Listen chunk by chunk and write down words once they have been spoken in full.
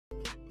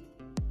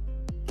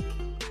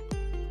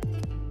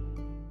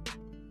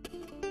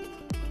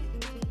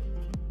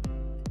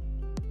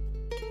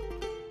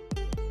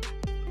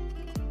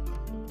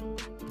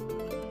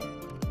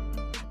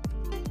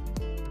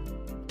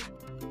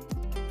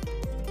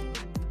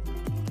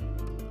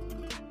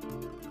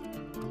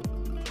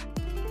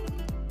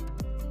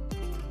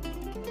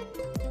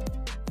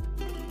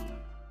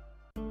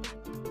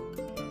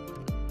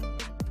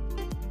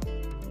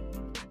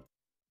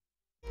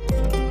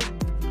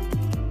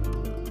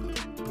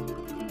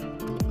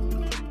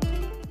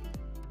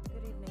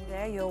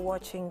You're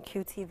watching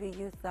QTV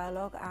Youth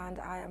Dialogue, and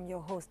I am your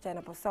host,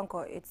 Jennifer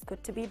Sonko. It's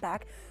good to be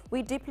back.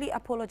 We deeply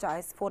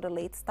apologize for the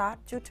late start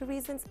due to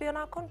reasons beyond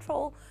our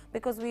control,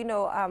 because we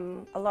know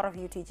a lot of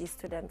UTG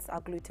students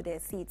are glued to their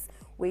seats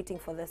waiting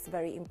for this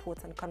very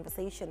important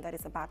conversation that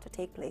is about to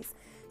take place.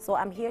 So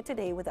I'm here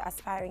today with the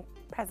aspiring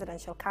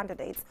presidential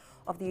candidates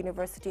of the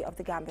University of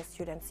the Gambia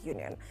Students'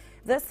 Union.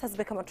 This has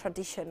become a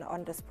tradition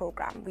on this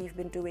program. We've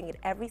been doing it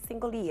every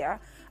single year,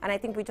 and I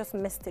think we just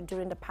missed it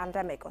during the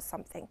pandemic or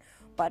something.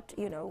 But,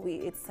 you know,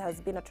 it has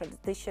been a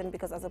tradition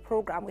because as a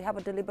program, we have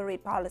a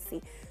deliberate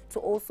policy to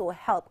also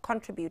help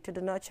contribute to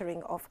the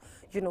nurturing of,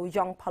 you know,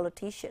 young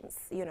politicians,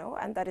 you know,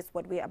 and that is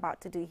what we're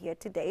about to do here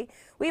today.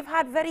 We've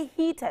had very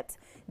heated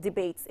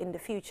debates in the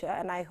future,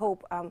 and I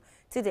hope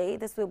today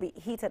this will be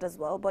heated as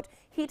well, but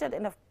heated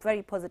in a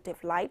very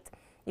positive light.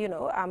 You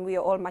know, we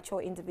are all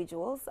mature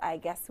individuals. I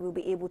guess we'll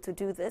be able to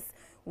do this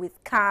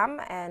with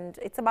calm, and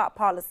it's about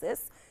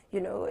policies.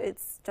 You know,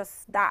 it's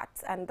just that,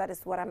 and that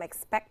is what I'm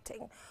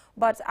expecting.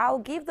 But I'll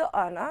give the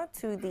honor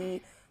to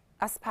the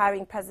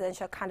aspiring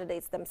presidential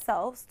candidates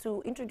themselves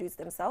to introduce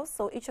themselves.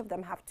 So each of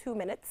them have 2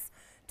 minutes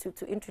to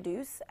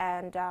introduce,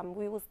 and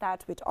we will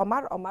start with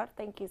Omar. Omar,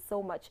 thank you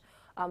so much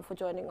for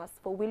joining us,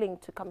 for willing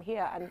to come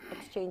here and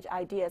exchange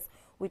ideas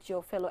with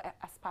your fellow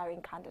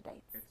aspiring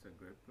candidates. It's a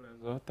great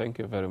pleasure. Thank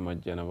you very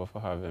much, Jennifer,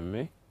 for having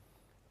me.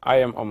 I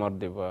am Omar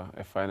Deba,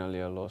 a final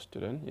year law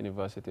student,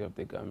 University of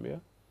the Gambia,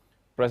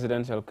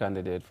 presidential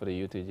candidate for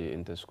the UTG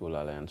Inter-School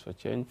Alliance for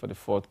Change for the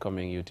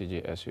forthcoming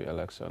UTG SU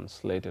election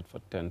slated for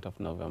 10th of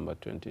November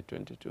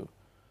 2022.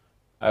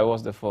 I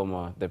was the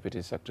former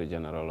Deputy Secretary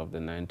General of the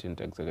 19th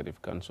Executive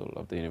Council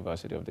of the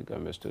University of the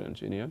Gambia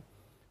Students' Union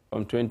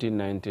from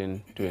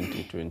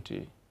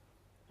 2019-2020.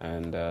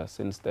 And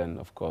since then,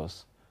 of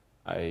course,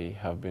 I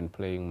have been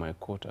playing my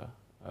quota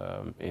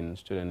in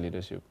student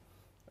leadership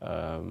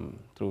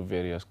through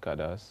various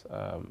cadres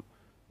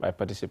by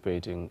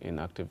participating in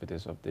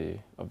activities of the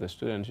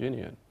Students'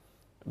 Union.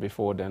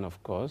 Before then,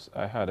 of course,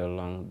 I had a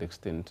long,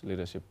 distinct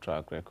leadership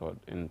track record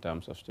in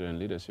terms of student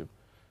leadership,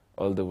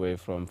 all the way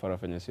from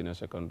Farafenni Senior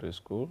Secondary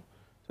School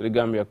to the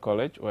Gambia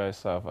College, where I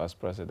serve as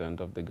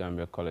president of the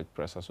Gambia College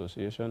Press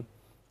Association,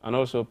 and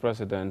also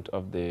president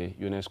of the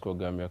UNESCO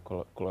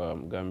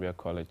Gambia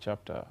College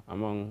chapter,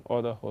 among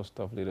other host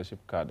of leadership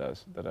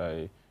cadres that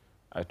I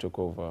took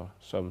over,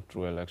 some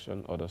through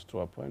election, others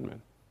through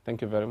appointment.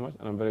 Thank you very much,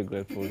 and I'm very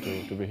grateful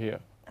to be here.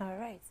 All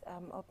right.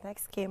 Up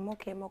next,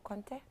 Kemo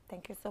Conte.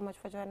 Thank you so much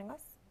for joining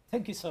us.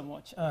 Thank you so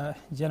much,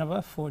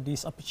 Geneva, for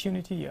this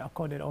opportunity you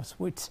accorded us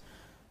with.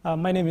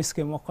 My name is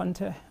Kemo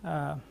Conte.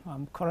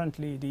 I'm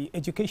currently the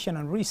Education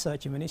and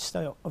Research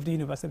Minister of the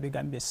University of the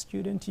Gambia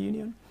Student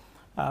Union.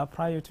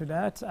 Prior to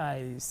that,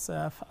 I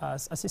served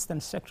as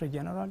Assistant Secretary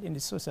General in the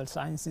Social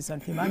Sciences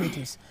and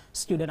Humanities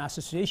Student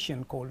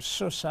Association called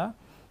SOSA.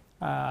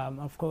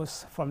 Of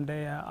course, from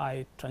there,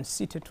 I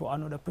transited to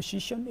another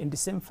position in the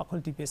same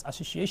faculty-based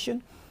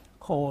association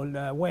called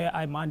where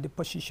I manned the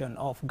position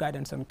of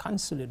Guidance and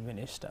Counseling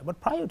Minister.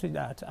 But prior to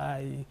that,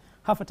 I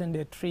have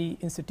attended 3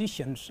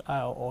 institutions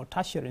or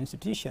tertiary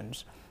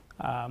institutions.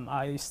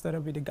 I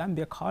started with the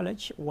Gambia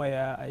College,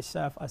 where I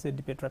served as a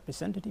debate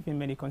representative in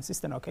many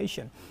consistent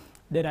occasions.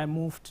 Then I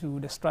moved to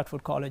the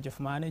Stratford College of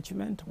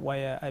Management,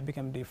 where I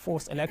became the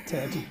first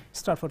elected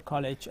Stratford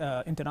College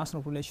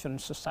International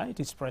Relations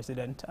Society's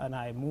president, and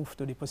I moved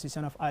to the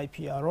position of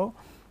IPRO.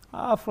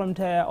 From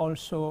there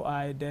also,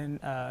 I then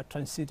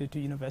transited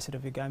to University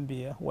of the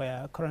Gambia,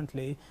 where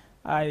currently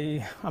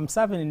I am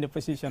serving in the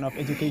position of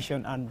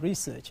Education and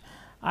Research.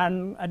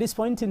 And at this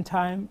point in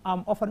time,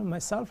 I'm offering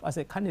myself as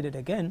a candidate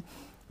again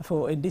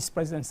in these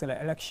presidential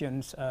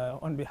elections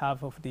on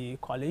behalf of the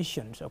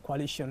coalitions, a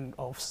coalition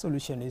of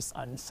solutionists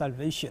and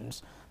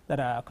salvations that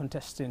are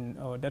contesting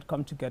or that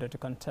come together to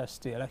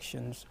contest the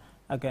elections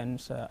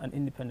against an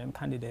independent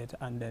candidate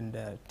and then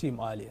the Team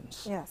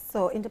Alliance. Yes,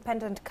 so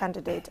independent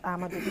candidate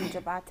Amadou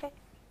Jabate.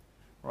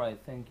 Right,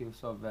 thank you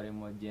so very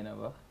much,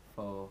 Geneva,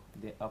 for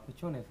the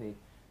opportunity.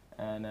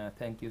 And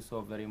thank you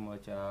so very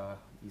much,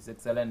 His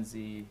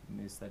Excellency,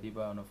 Mr.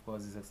 Diba, and of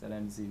course, His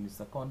Excellency,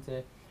 Mr.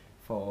 Conte,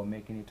 for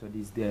making it to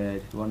this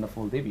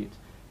wonderful debate.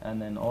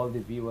 And then all the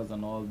viewers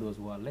and all those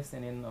who are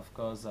listening, of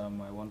course, I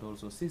want to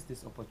also seize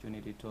this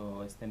opportunity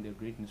to extend a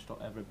greetings to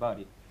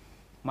everybody.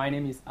 My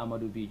name is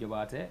Amadou B.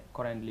 Jabate,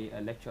 currently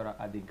a lecturer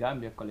at the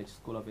Gambia College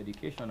School of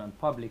Education and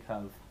Public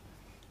Health.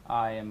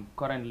 I am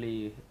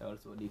currently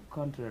also the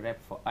country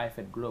rep for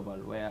IFED Global,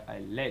 where I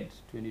led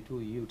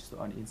 22 youths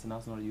to an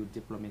International Youth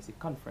Diplomacy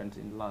Conference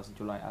in last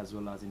July as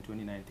well as in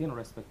 2019,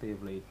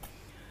 respectively.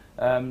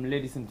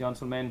 Ladies and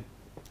gentlemen,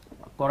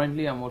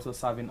 currently I'm also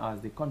serving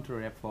as the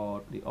country rep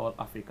for the All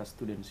Africa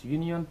Students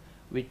Union,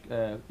 which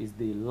is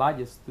the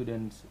largest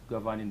student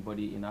governing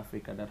body in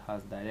Africa that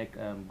has direct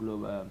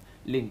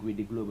link with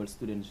the Global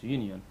Students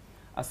Union.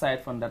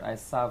 Aside from that, I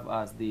serve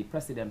as the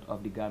president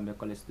of the Gambia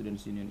College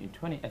Students Union in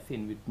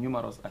 2018 with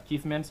numerous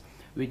achievements,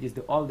 which is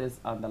the oldest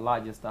and the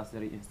largest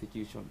tertiary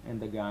institution in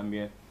the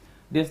Gambia.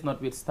 This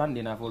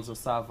notwithstanding, I've also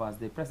served as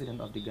the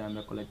president of the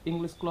Gambia College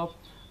English Club.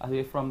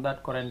 Away from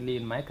that, currently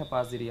in my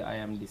capacity, I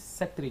am the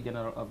Secretary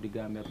General of the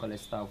Gambia College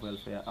Staff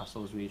Welfare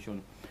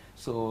Association.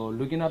 So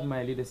looking at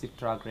my leadership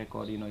track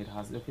record, it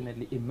has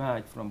definitely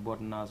emerged from both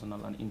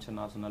national and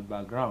international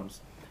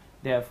backgrounds.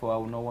 Therefore, I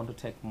will not want to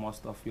take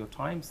most of your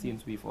time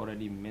since we've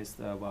already missed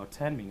about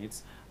 10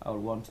 minutes. I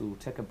will want to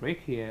take a break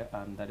here,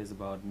 and that is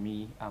about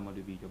me,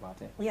 Amadou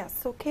Bijobate. Yes,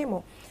 so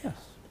Kemo, Yes.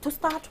 to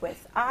start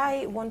with,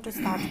 I want to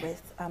start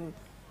with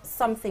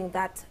something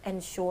that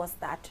ensures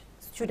that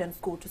students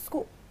go to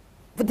school.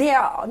 But there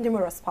are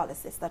numerous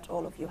policies that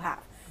all of you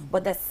have,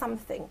 but there's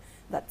something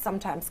that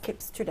sometimes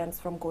keeps students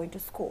from going to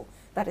school,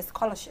 that is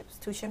scholarships,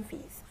 tuition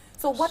fees.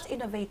 So what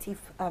innovative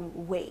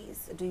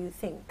ways do you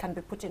think can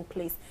be put in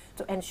place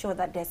to ensure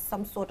that there's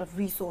some sort of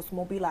resource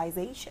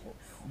mobilization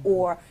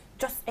or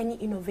just any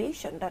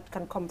innovation that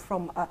can come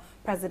from a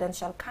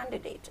presidential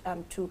candidate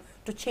to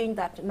change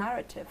that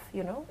narrative,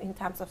 in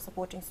terms of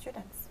supporting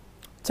students?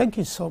 Thank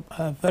you so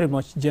very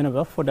much,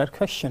 Jennifer, for that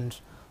question.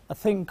 I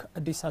think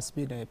this has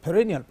been a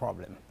perennial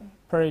problem,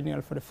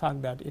 perennial for the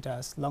fact that it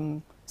has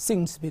long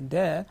since been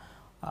there.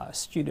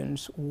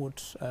 Students would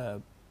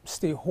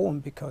stay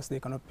home because they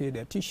cannot pay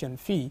their tuition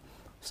fee.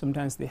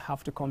 Sometimes they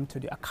have to come to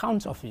the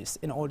account office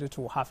in order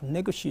to have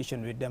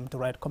negotiation with them to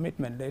write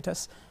commitment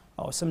letters.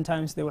 Or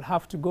sometimes they will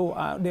have to go,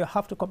 they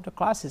have to come to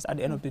classes at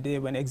the end of the day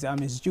when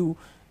exam is due.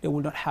 They will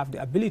not have the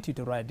ability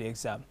to write the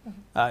exam.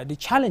 The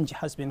challenge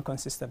has been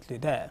consistently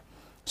there.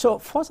 So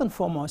first and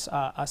foremost,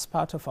 as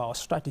part of our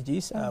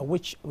strategies,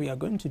 which we are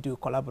going to do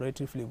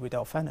collaboratively with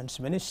our finance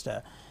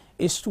minister,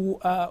 is to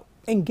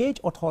engage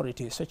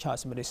authorities such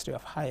as Ministry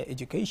of Higher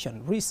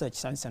Education, Research,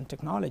 Science and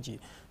Technology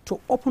to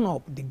open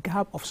up the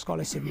gap of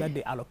scholarship that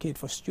they allocate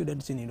for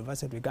students in the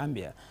University of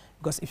Gambia.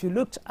 Because if you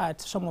looked at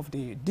some of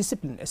the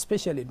disciplines,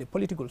 especially the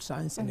political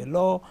science, in the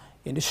law,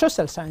 in the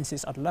social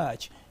sciences at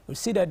large, you'll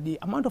see that the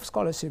amount of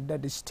scholarship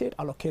that the state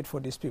allocate for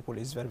these people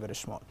is very, very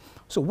small.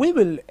 So we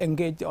will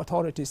engage the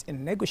authorities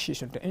in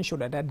negotiation to ensure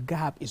that that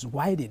gap is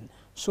widened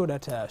so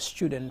that a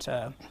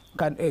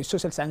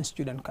social science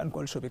student can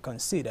also be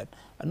considered.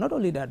 And not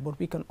only that, but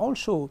we can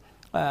also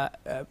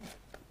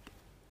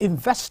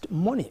invest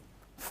money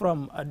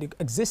from the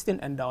existing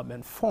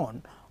endowment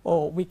fund,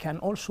 or we can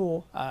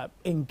also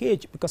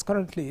engage, because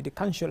currently the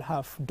council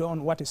have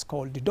done what is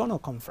called the donor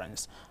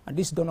conference. And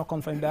this donor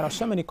conference, there are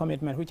so many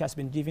commitments which has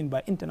been given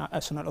by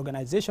international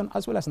organization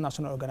as well as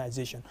national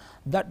organization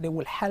that they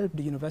will help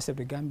the University of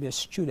the Gambia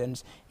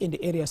students in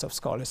the areas of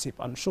scholarship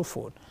and so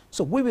forth.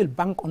 So we will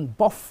bank on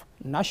both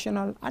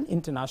national and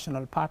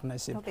international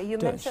partnership. Okay, you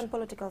mentioned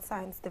political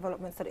science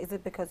development. So is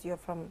it because you're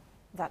from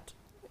that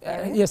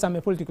area? Yes, I'm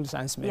a political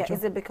science major. Yeah,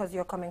 is it because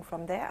you're coming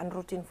from there and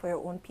rooting for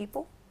your own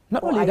people?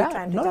 Not only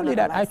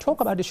that, I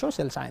talk about the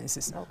social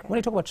sciences. Okay. When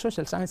I talk about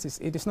social sciences,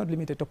 it is not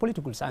limited to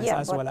political science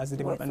as well as the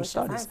development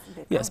studies.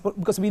 Yes, but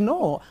because we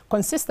know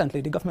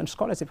consistently the government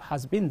scholarship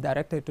has been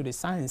directed to the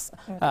science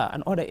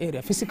and other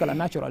areas, physical and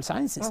natural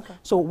sciences. Okay.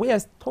 So we are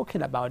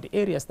talking about the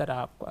areas that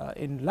are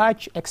in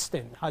large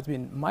extent has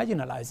been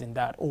marginalizing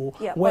that. Or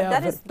yeah, where but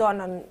that is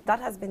done and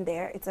that has been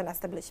there. It's an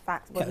established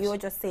fact. But yes. you're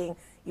just saying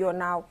you're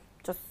now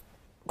just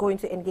going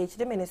to engage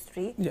the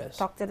ministry, yes.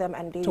 talk to them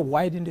and to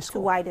widen the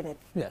scope. To widen it.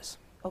 Yes.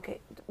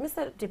 Okay,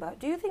 Mr. Diba,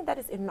 do you think that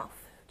is enough,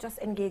 just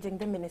engaging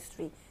the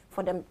ministry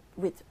for them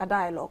with a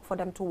dialogue, for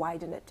them to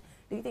widen it?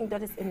 Do you think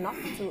that is enough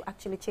to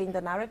actually change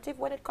the narrative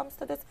when it comes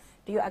to this?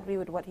 Do you agree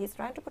with what he's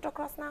trying to put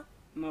across now?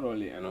 Not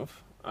really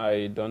enough.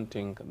 I don't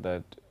think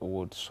that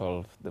would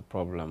solve the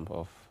problem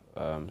of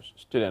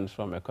students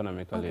from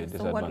economically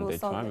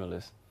disadvantaged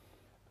families.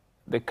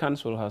 The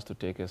council has to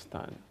take a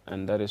stand,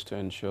 and that is to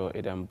ensure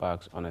it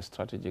embarks on a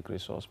strategic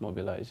resource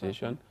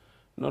mobilization,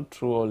 not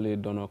through only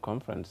donor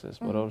conferences,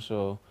 but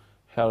also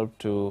help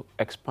to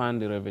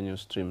expand the revenue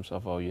streams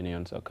of our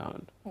union's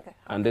account. Okay.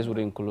 And this would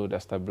include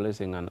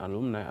establishing an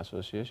alumni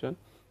association,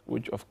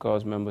 which of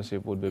course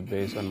membership would be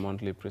based on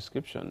monthly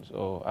prescriptions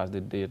or as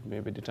the date may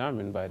be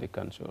determined by the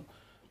council.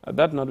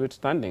 That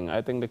notwithstanding,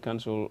 I think the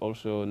council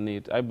also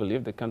needs, I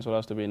believe the council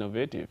has to be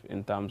innovative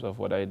in terms of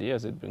what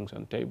ideas it brings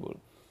on table.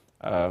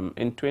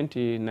 In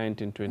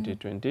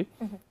 2019-2020,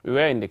 we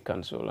were in the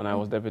council, and I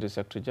was Deputy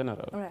Secretary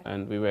General,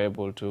 and we were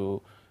able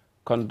to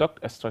conduct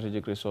a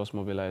strategic resource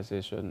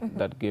mobilization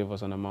that gave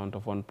us an amount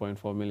of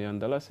 $1.4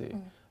 million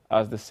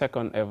as the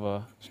second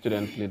ever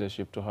student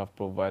leadership to have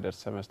provided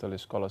semesterly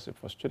scholarship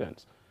for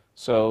students.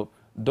 So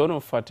donor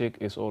fatigue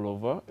is all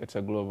over. It's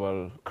a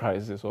global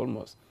crisis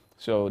almost.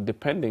 So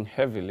depending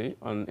heavily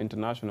on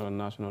international and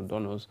national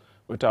donors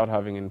without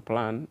having in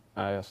plan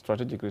a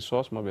strategic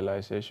resource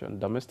mobilization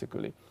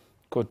domestically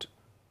could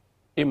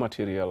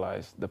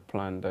immaterialize the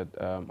plan that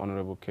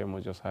Honorable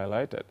Kemo just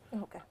highlighted.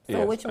 Okay. So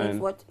yes, which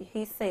means what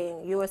he's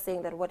saying, you are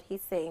saying that what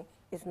he's saying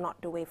is not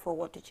the way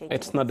forward to change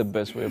it's not the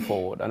best way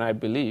forward. And I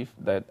believe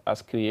that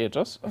as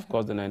creators, of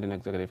course the 19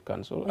 Executive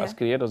Council, as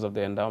creators of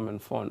the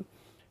endowment fund,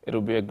 it will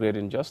be a great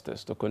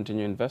injustice to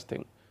continue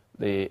investing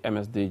the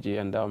MSDG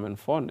endowment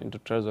fund into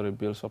treasury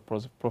bills for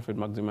profit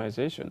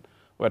maximization,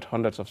 where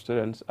hundreds of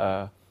students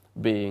are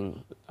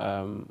being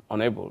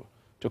unable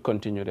to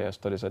continue their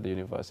studies at the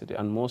university,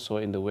 and more so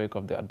in the wake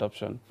of the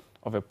adoption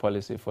of a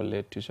policy for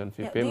late tuition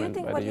fee payment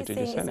by the UTG Senate. Do you think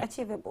what he's saying is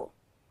achievable?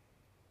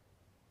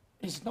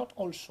 It's not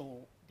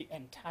also the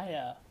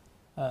entire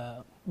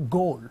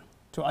goal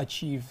to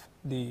achieve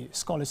the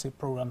scholarship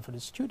program for the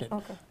student.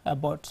 Okay.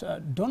 But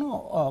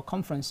donor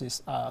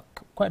conferences are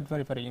quite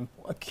very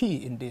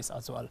key in this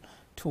as well,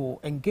 to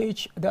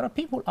engage. There are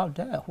people out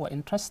there who are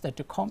interested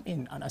to come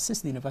in and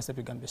assist the University of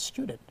the Gambia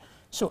student.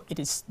 So it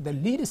is the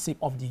leadership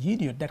of the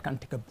union that can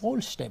take a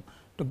bold step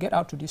to get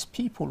out to these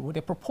people with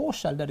a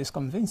proposal that is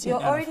convincing.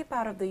 You're already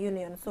part of the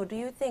union, so do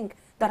you think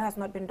that has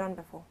not been done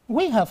before?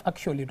 We have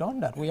actually done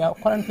that. We are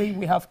currently,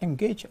 we have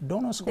engaged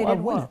donors who are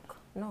willing.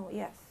 No,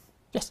 yes.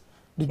 Yes,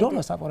 the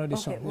donors have already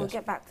shown. Okay, we'll yes.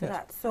 get back to yes.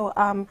 that. So,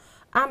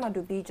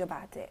 Amadou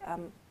Bijabate,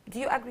 do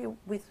you agree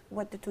with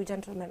what the two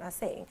gentlemen are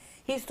saying?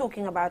 He's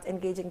talking about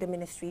engaging the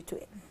ministry to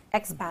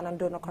expand on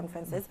donor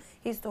conferences.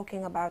 He's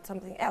talking about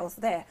something else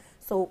there.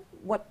 So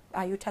what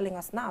are you telling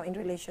us now in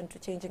relation to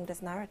changing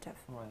this narrative?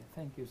 Right.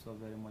 Thank you so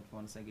very much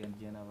once again,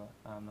 Geneva.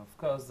 And of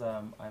course,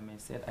 I may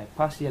say I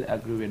partially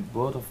agree with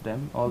both of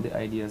them. All the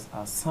ideas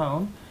are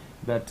sound.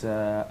 But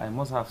I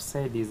must have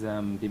said is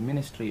the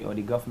ministry or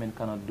the government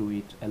cannot do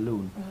it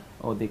alone,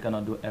 or they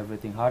cannot do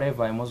everything.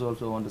 However, I must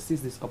also want to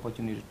seize this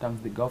opportunity to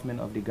thank the government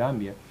of the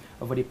Gambia.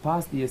 Over the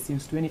past year,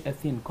 since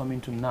 2018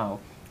 coming to now,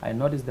 I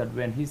noticed that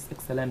when His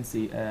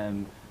Excellency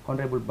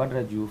Honorable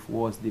Badra Diouf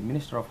was the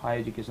Minister of Higher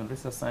Education,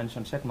 Research, Science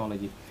and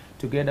Technology,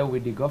 together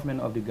with the government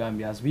of the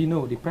Gambia, as we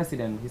know, the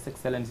President, His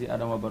Excellency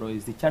Adama Barrow,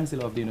 is the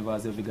Chancellor of the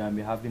University of the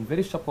Gambia, have been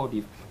very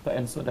supportive to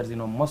ensure that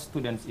most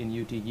students in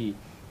UTG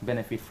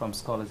benefit from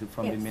scholarship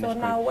from the ministry. So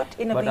now what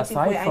innovative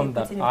way are you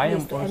putting in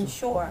place to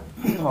ensure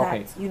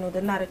that,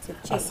 the narrative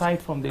changes?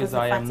 Aside from this,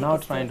 I am now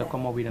trying to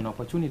come up with an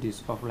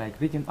opportunities of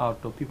reaching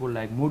out to people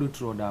like Modu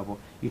Trodabo.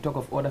 You talk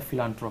of other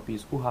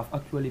philanthropies who have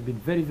actually been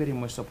very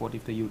much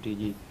supportive to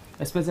UTG.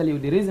 Especially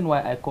the reason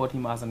why I quote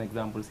him as an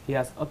example, he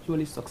has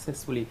actually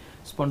successfully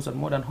sponsored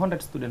more than 100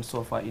 students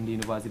so far in the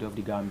University of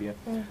the Gambia.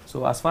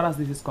 So as far as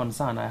this is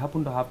concerned, I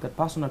happen to have the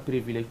personal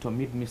privilege to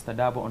meet Mr.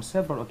 Dabo on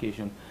several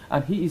occasions,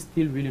 and he is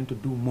still willing to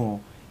do more.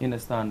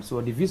 Understand?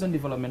 So the Vision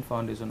Development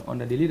Foundation,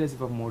 under the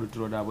leadership of Modu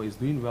Trodabo, is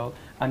doing well,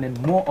 and then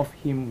more of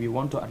him, we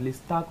want to at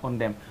least start on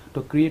them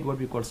to create what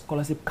we call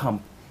scholarship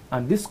camp.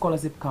 And this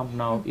scholarship camp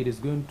now, it is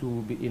going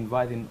to be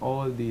inviting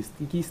all these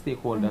key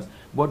stakeholders,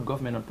 both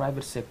government and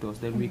private sectors,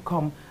 then we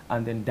come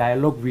and then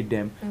dialogue with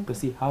them to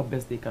see how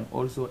best they can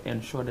also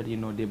ensure that,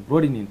 they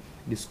broadening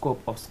the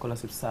scope of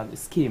scholarship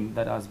scheme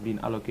that has been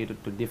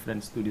allocated to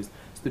different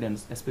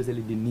students,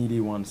 especially the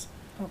needy ones.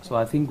 Okay. So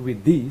I think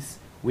with this,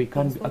 we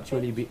can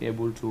actually be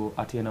able to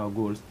attain our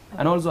goals. Okay.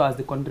 And also as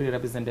the country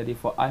representative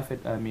for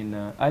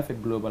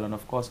IFED Global and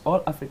of course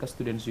all Africa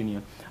Students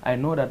Union, I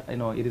know that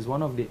it is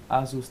one of the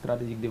ASU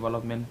strategic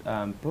development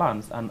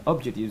plans and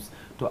objectives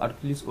to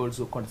at least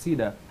also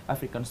consider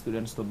African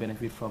students to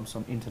benefit from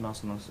some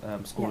international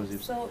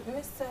scholarships. Yeah. So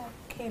Mr.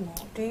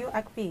 Kemo, do you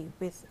agree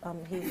with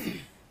his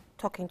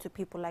talking to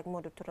people like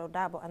Modu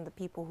Trodabo and the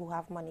people who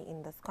have money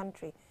in this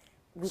country?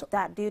 With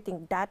that, do you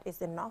think that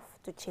is enough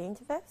to change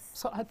this?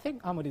 So I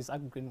think Ahmed is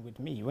agreeing with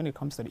me when it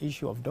comes to the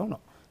issue of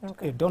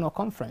donor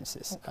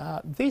conferences. Okay.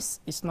 This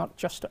is not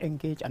just to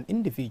engage an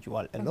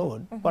individual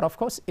alone, but of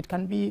course it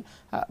can be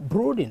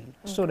broadened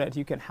so that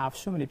you can have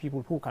so many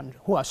people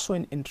who are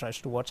showing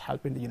interest towards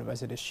helping the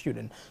university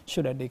student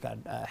so that they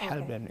can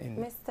help them in.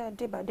 Mr.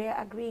 Diba, they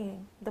are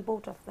agreeing, the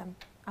both of them.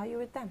 Are you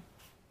with them?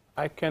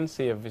 I can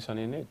see a vision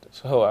in it.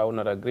 So I would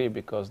not agree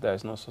because there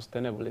is no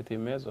sustainability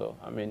measure.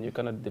 I mean, you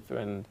cannot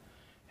depend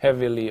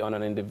heavily on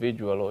an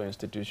individual or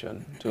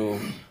institution to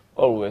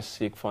always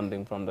seek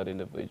funding from that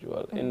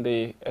individual. In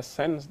the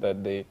sense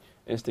that the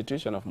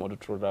institution of Modu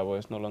Trodabo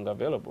is no longer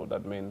available,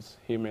 that means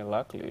he may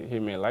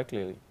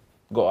likely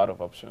go out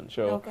of option.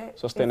 So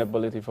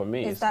sustainability for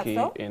me is key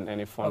in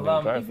any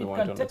funding drive we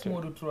want to undertake. If you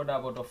can take Modu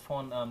Trodabo to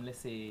fund, let's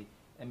say,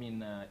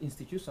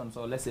 institutions,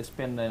 or let's say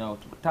spend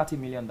 $30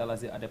 million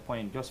at a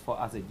point just for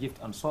as a gift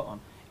and so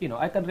on.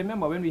 I can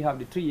remember when we have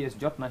the 3 years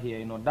Jotna here,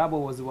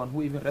 Dabo was the one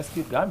who even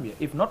rescued Gambia.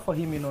 If not for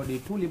him, the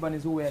two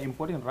Lebanese who were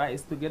importing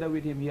rice, together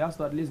with him, he has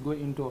to at least go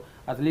into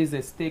at least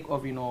a stake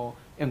of,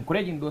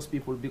 encouraging those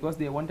people because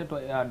they wanted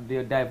to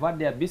they divert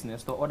their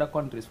business to other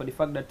countries for the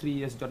fact that 3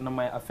 years Jotna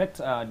might affect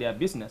their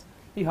business.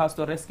 He has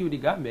to rescue the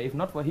Gambia. If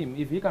not for him,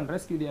 if he can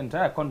rescue the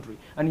entire country,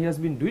 and he has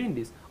been doing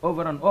this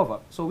over and over,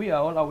 so we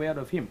are all aware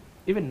of him.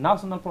 Even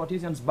national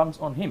politicians banks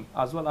on him,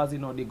 as well as the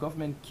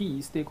government key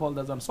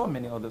stakeholders and so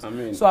many others.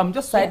 So I'm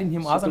just citing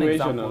him as an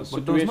example,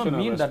 but does not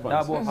mean that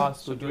Dabo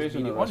has to just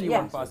be the only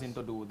one person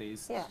to do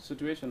this.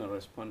 Situational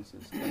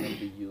responses cannot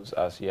be used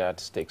as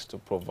yardsticks to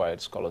provide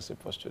scholarship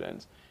for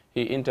students.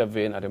 He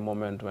intervened at a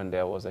moment when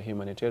there was a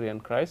humanitarian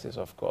crisis,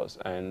 of course,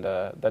 and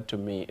that to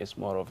me is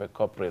more of a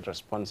corporate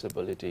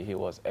responsibility he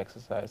was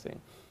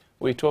exercising.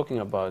 We're talking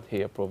about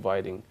here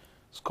providing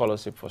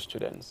scholarship for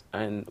students,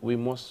 and we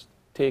must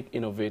take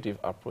innovative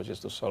approaches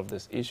to solve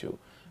this issue.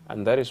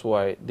 And that is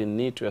why the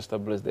need to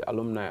establish the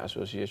Alumni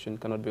Association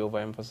cannot be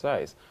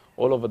overemphasized.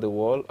 All over the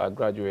world are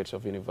graduates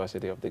of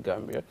University of the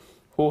Gambia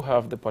who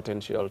have the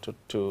potential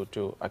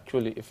to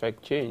actually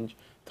effect change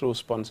through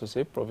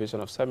sponsorship, provision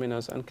of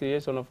seminars, and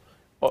creation of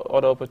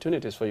other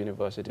opportunities for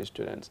university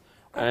students.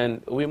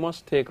 And we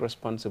must take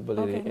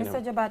responsibility. Okay,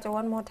 Mr. Jabata,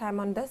 one more time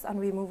on this and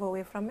we move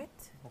away from it.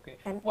 Okay.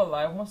 And well,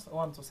 I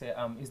want to say,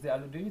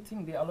 do you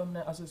think the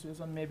Alumni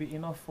Association may be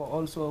enough for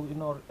also,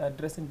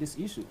 addressing this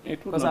issue?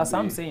 Because as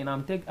I'm saying,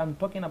 I'm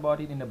talking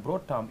about it in a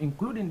broad term,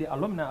 including the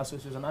Alumni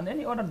Association and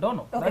any other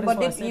donor. Okay,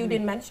 but you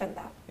didn't mention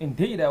that.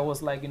 Indeed, I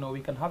was like,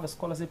 we can have a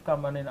scholarship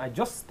campaign, and I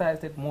just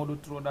started Modu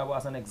Troda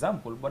as an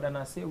example, but then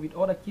I say with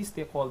other key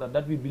stakeholders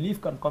that we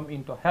believe can come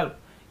in to help,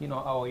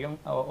 our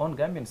own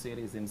Gambian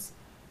citizens.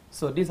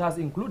 So this has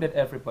included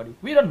everybody.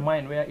 We don't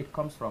mind where it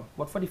comes from,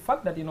 but for the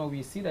fact that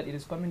we see that it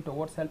is coming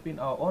towards helping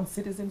our own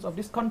citizens of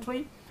this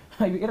country,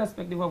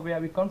 irrespective of where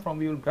we come from,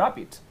 we will grab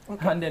it.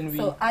 Okay. And then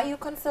so are you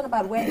concerned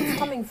about where it's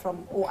coming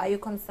from, or are you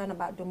concerned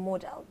about the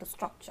model, the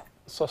structure?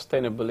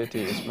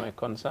 Sustainability is my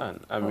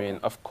concern. I mean,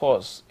 of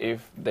course,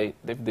 if the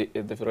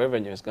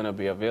revenue is going to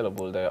be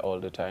available there all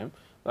the time,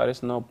 there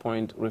is no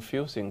point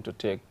refusing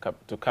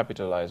to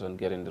capitalize on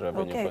getting the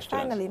revenue for students.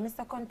 Finally,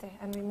 Mr. Conte,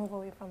 and we move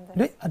away from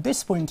this. At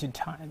this point in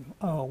time,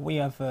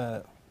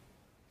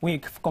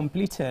 we've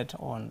completed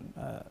on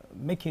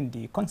making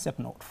the concept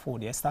note for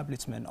the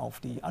establishment of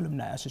the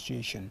Alumni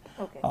Association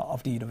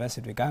of the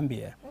University of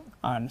Gambia,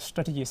 and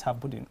strategies have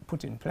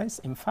put in place.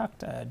 In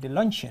fact, the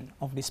launching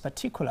of this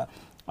particular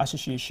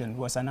association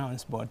was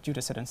announced, but due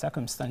to certain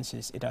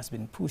circumstances, it has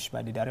been pushed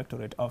by the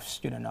Directorate of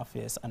Student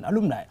Affairs and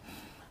Alumni.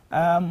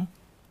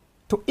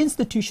 To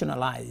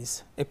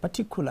institutionalize a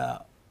particular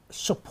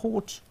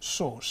support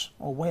source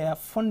or where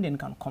funding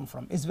can come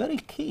from is very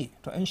key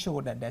to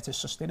ensure that there's a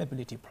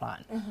sustainability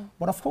plan.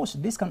 But of course,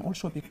 this can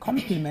also be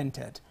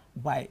complemented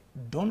by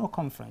donor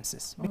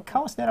conferences,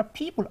 because there are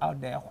people out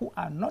there who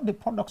are not the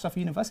products of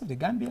University of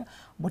Gambia,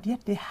 but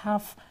yet they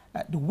have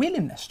the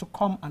willingness to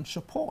come and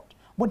support.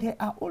 But they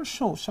are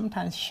also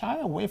sometimes shy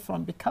away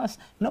from, because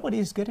nobody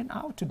is getting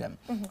out to them.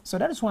 So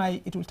that is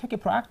why it will take a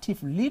proactive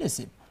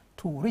leadership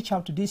to reach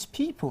out to these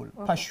people,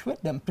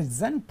 persuade them,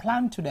 present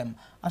plan to them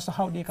as to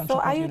how they can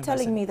support the university. So are you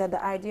telling me that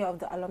the idea of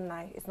the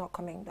alumni is not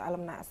coming, the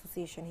Alumni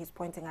Association he's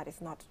pointing at is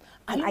not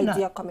an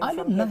idea coming from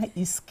him? Alumni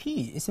is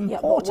key, it's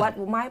important. Yeah, but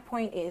what my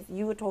point is,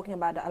 you were talking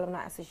about the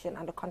Alumni Association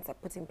and the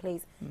concept put in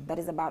place that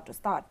is about to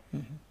start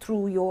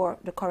through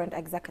the current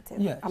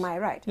executive. Yes. Am I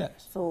right?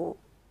 Yes. So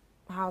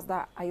how's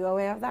that? Are you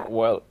aware of that?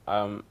 Well,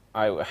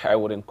 I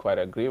wouldn't quite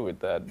agree with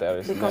that.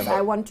 Because I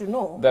want to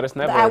know. There is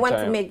never I want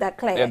to make that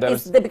clear. Yeah,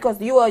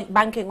 because you are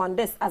banking on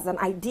this as an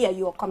idea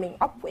you are coming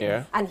up with,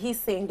 yeah. And he's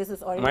saying this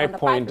is already my on the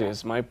pipeline.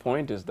 My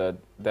point is that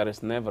there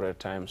is never a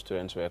time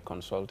students were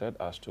consulted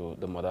as to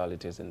the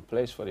modalities in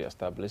place for the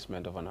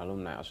establishment of an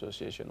alumni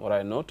association. What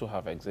I know to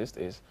have exist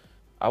is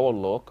our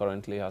law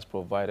currently has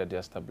provided the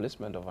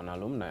establishment of an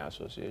alumni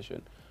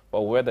association,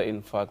 but whether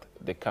in fact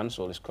the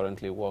council is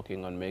currently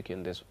working on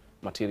making this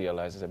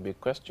materialize is a big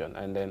question.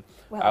 And then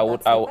I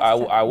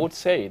would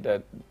say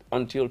that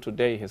until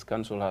today his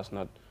council has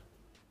not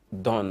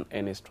done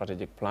any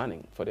strategic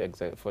planning for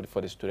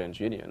the students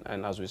union,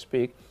 and as we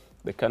speak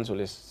the council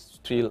is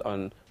still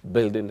on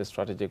building the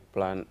strategic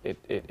plan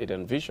it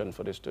envisioned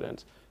for the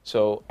students.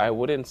 So I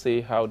wouldn't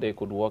see how they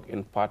could work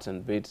in parts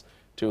and bits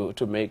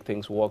to make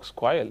things work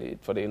squarely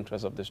for the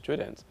interest of the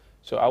students.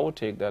 So I would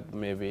take that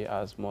maybe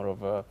as more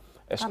of a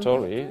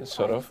story,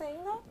 sort of.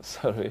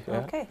 Sorry. Yeah.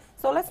 Okay,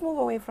 so let's move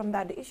away from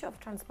that. The issue of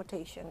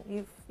transportation,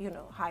 you've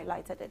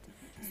highlighted it.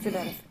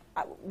 Students,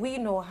 we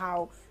know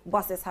how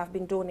buses have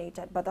been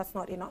donated, but that's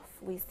not enough.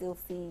 We still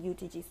see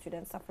UTG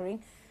students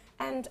suffering,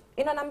 and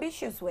in an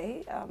ambitious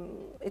way,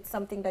 it's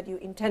something that you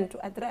intend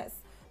to address.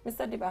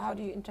 Mr. Diba, how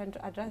do you intend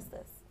to address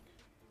this?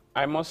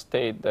 I must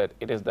state that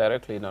it is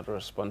directly not the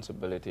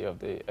responsibility of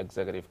the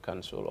Executive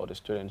Council or the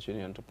Students'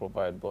 Union to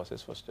provide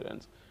buses for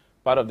students.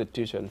 Part of the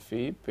tuition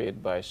fee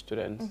paid by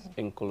students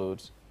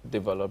includes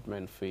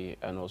development fee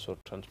and also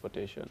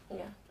transportation.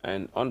 Yeah.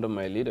 And under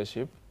my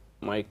leadership,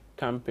 my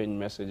campaign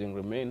messaging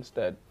remains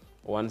that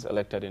once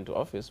elected into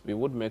office, we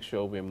would make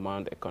sure we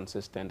mount a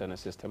consistent and a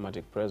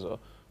systematic pressure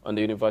on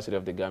the University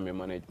of the Gambia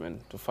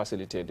management to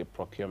facilitate the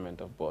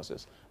procurement of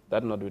buses.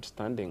 That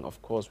notwithstanding,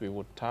 of course, we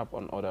would tap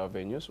on other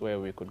avenues where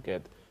we could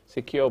get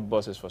secure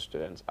buses for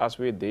students, as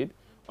we did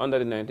under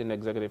the 19th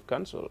Executive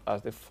Council,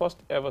 as the first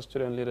ever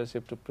student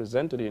leadership to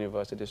present to the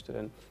university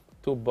students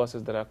 2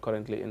 buses that are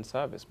currently in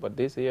service. But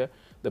this year,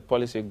 the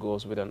policy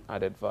goes with an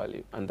added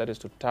value, and that is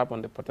to tap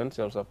on the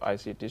potentials of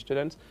ICT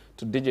students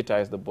to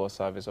digitize the bus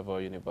service of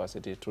our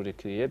university through the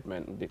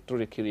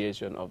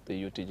creation of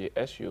the UTG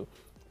SU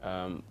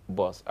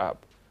bus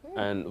app.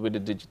 And with the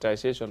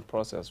digitization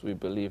process, we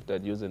believe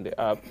that using the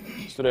app,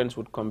 students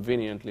would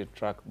conveniently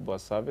track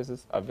bus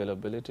services,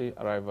 availability,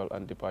 arrival,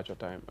 and departure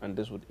time. And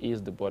this would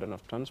ease the burden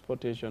of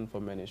transportation for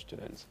many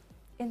students.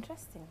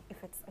 Interesting.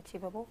 If it's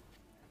achievable,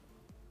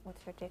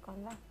 what's your take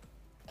on that?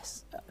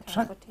 Yes.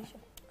 Transportation.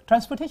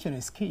 Transportation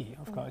is key,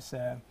 of course.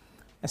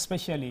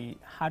 especially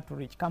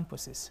hard-to-reach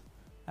campuses.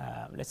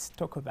 Let's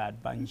talk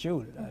about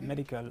Banjul,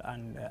 medical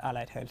and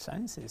allied health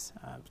sciences,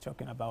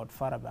 talking about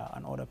Faraba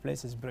and other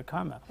places,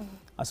 Brikama,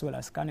 as well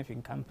as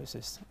Kanifing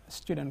campuses.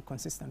 Students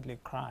consistently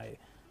cry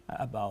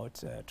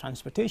about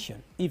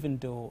transportation, even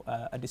though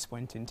at this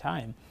point in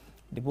time,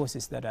 the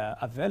buses that are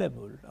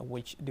available,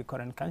 which the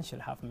current council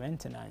have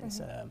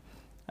maintenance,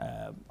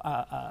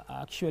 are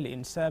actually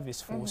in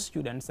service for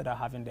students that are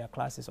having their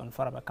classes on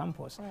Faraba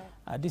campus.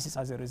 This is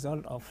as a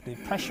result of the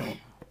pressure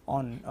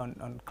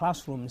on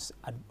classrooms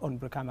on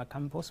Brikama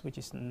campus, which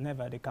is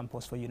never the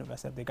campus for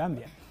University of the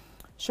Gambia.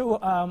 So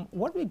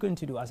what we're going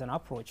to do as an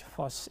approach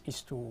first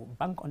is to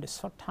bank on the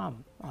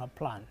short-term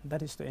plan.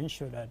 That is to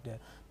ensure that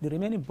the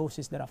remaining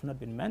buses that have not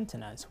been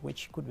maintained,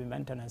 which could be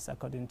maintenance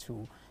according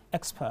to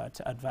expert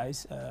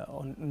advice,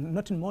 on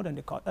nothing more than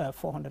the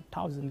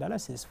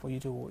 $400,000 for you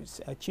to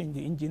change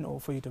the engine or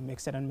for you to make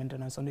certain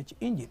maintenance on the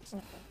engines.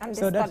 And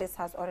so this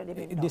has already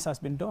been done? This has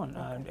been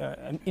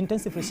done.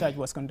 Intensive research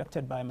was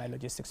conducted by my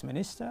logistics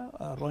minister,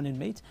 Ronin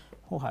Mate,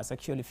 who has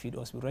actually fed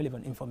us with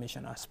relevant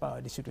information as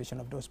per the situation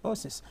of those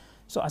buses.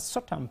 So as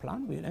short-term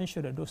plan, we'll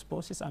ensure that those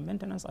buses are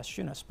maintained as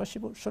soon as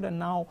possible so that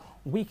now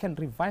we can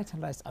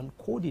revitalize and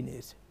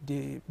coordinate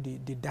the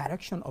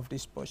direction of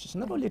these buses,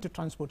 not only to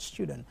transport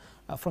students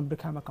from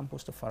Brikama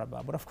campus to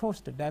Faraba, but of course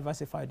to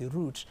diversify the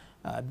routes,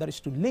 that is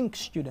to link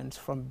students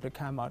from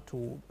Brikama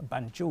to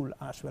Banjul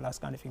as well as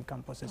Kanifing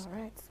campuses.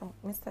 All right, so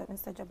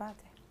Mr.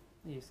 Jabate.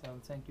 Yes,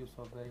 thank you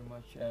so very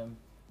much.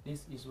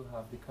 This issue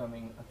have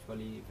becoming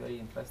actually very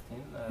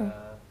interesting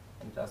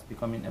and it has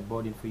becoming a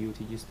burden for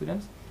UTG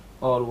students.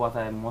 All what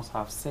I must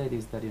have said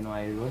is that,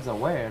 I was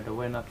aware that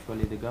when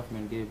actually the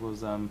government gave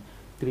us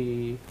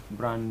 3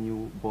 brand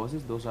new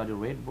buses, those are the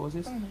red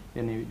buses,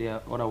 and they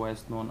are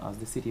otherwise known as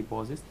the city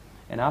buses.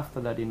 And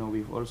after that,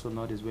 we've also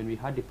noticed when we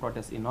had the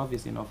protest in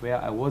office,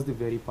 where I was the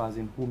very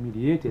person who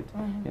mediated,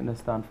 you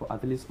understand, for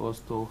at least us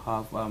to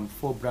have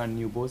 4 brand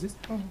new buses.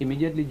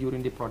 Immediately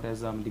during the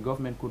protest, the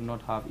government could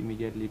not have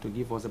immediately to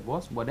give us a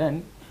bus, but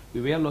then we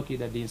were lucky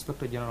that the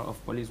Inspector General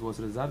of Police was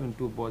reserving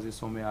 2 buses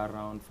somewhere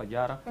around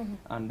Fajara,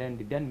 and then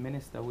the then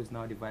minister, who is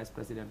now the Vice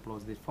President,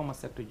 plus the former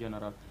Secretary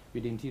General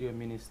with the Interior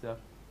Minister,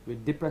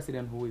 with the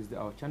President, who is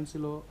our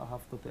Chancellor, I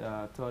have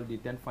to tell the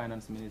then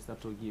Finance Minister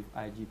to give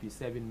IGP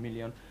 7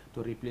 million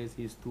to replace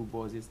his 2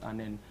 buses, and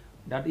then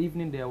that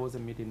evening there was a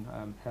meeting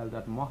held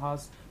at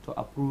Mohas to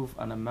approve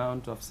an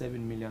amount of $7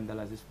 million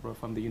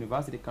from the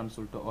University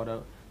Council to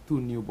order 2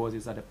 new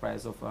buses at a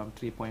price of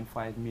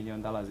 $3.5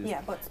 million.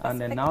 Yeah, but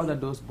and then now that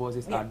those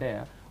buses are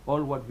there,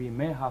 all what we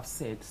may have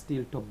said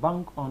still to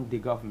bank on the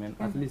government,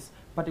 at least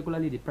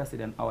particularly the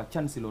President, our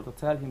Chancellor, to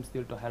tell him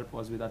still to help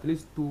us with at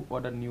least 2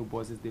 other new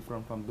buses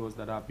different from those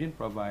that have been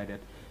provided.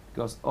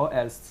 Because or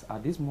else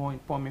at this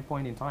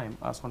point in time,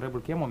 as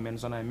Honorable Kemo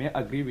mentioned, I may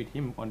agree with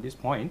him on this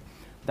point,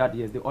 that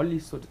yes, the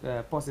only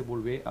possible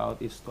way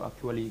out is to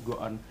actually go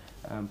and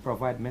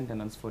provide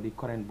maintenance for the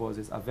current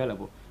buses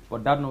available.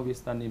 But that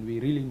notwithstanding,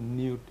 we really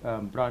need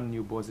brand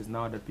new buses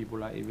now that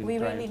people are even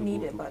trying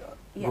to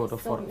go to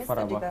so Mr.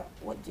 Faraba. Diba,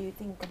 what do you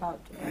think about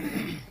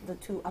the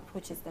 2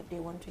 approaches that they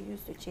want to use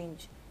to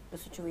change the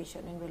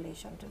situation in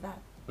relation to that?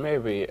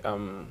 Maybe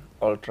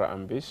ultra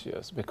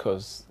ambitious,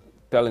 because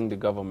telling the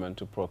government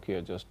to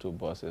procure just 2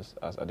 buses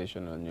as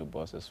additional new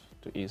buses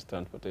to ease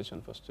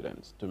transportation for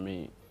students, to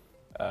me,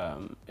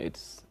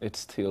 it's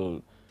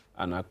still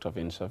an act of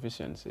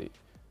insufficiency.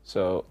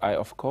 So I,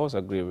 of course,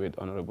 agree with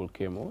Honorable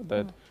Kemo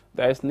that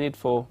there is need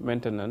for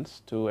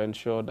maintenance to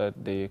ensure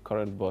that the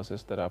current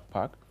buses that are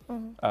parked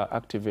are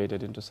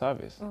activated into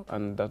service.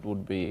 And that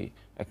would be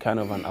a kind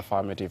of an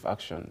affirmative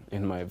action,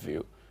 in my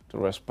view, to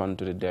respond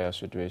to the dire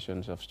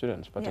situations of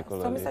students,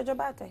 particularly. So, Mr.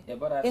 Jabate,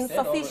 but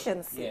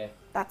insufficiency,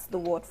 that's the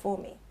word for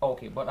me.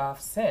 Okay, but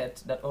I've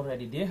said that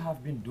already they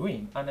have been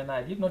doing, and then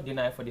I did not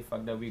deny for the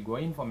fact that we go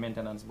in for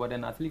maintenance, but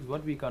then at least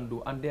what we can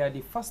do, and they are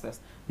the fastest.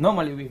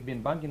 Normally we've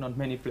been banking on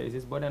many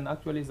places, but then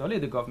actually it's only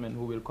the government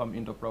who will come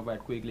in to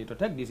provide quickly to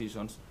take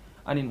decisions.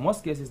 And in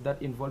most cases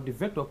that involve the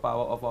veto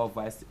power of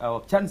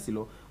our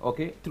Chancellor,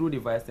 okay, through the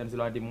Vice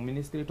Chancellor and the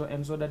Ministry to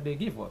ensure that they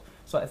give us.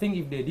 So I think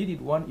if they did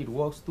it 1, it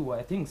works 2.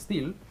 I think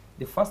still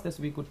the fastest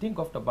we could think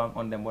of to bank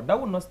on them, but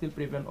that would not still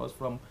prevent us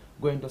from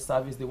going to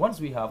service the ones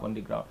we have on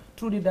the ground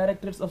through the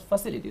directorates of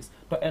facilities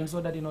to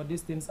ensure that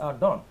these things are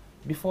done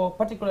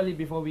particularly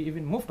before we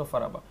even move to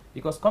Faraba.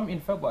 Because come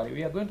in February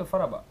we are going to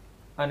Faraba,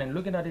 and then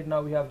looking at it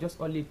now, we have just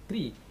only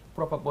 3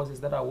 proper buses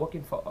that are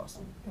working for us.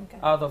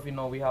 Out of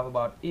we have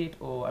about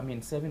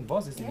 7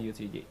 buses in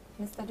UTG.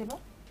 Mr. Diba?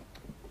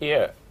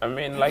 Yeah, I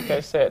mean, like I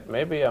said,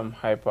 maybe I'm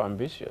hyper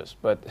ambitious,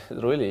 but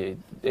really,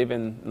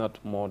 even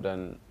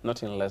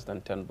nothing less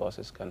than 10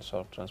 buses can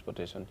solve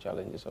transportation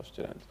challenges of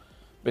students.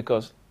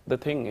 Because the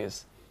thing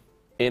is,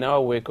 in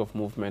our wake of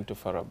movement to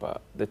Faraba,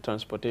 the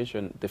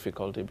transportation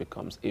difficulty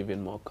becomes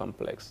even more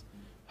complex.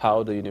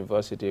 How the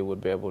university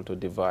would be able to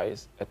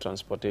devise a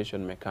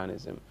transportation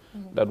mechanism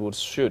that would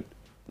suit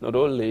not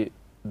only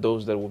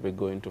those that will be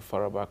going to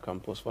Faraba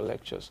campus for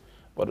lectures,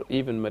 but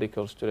even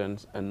medical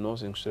students and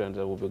nursing students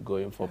that will be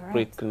going for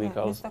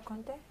preclinical. Mr.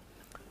 Conte?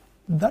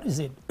 That is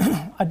it.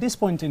 At this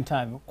point in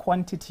time,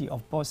 quantity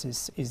of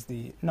buses is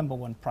the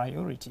 #1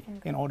 priority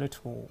in order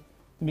to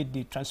meet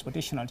the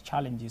transportational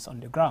challenges on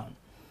the ground.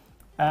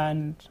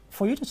 And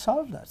for you to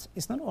solve that,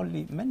 it's not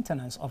only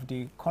maintenance of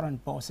the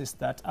current buses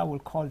that I will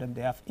call them,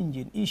 they have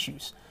engine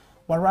issues,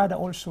 but rather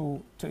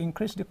also to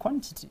increase the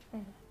quantity.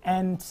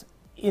 And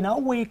in our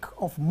wake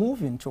of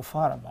moving to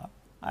Faraba,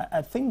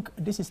 I think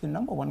this is the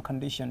 #1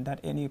 condition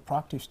that any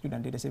proactive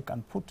student leadership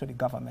can put to the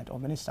government or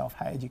Minister of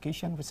Higher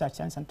Education, Research,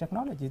 Science and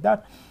Technology,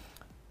 that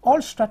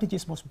all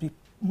strategies must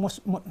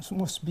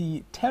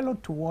be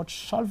tailored towards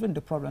solving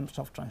the problems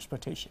of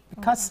transportation.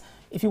 Because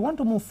if you want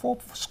to move 4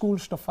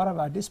 schools to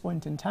Faraba at this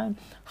point in time,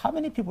 how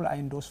many people are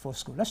in those 4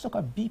 schools? Let's look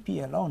at BP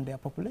alone. Their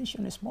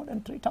population is more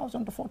than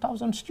 3,000 to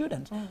 4,000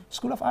 students.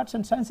 School of Arts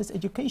and Sciences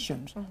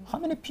Education. How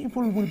many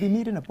people will be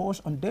needing a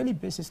bus on daily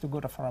basis to go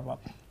to Faraba?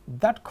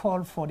 That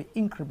call for the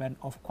increment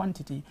of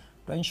quantity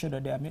to ensure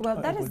that they are well,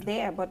 that is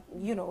there, but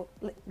you know,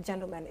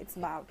 gentlemen, it's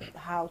about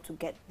how to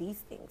get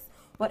these things.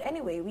 But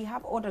anyway, we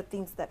have other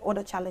things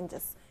other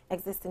challenges,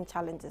 existing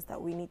challenges that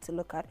we need to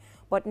look at.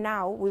 But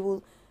now we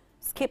will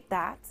skip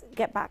that,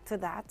 get back to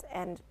that,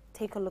 and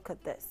take a look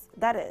at this.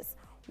 That is,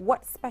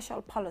 what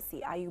special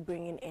policy are you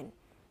bringing in?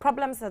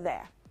 Problems are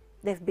there.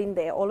 They've been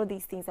there, all of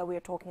these things that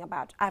we're talking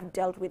about. I've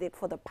dealt with it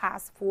for the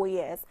past 4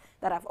 years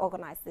that I've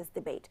organized this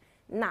debate.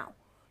 Now,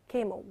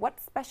 Kemo, what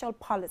special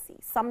policy,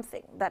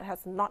 something that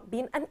has not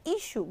been an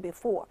issue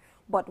before,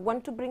 but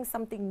want to bring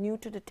something new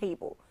to the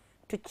table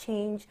to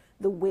change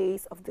the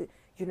ways of the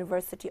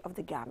University of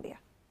the Gambia?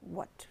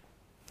 What?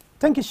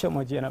 Thank you so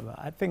much, Jennifer.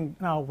 I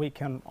think now we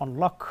can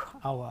unlock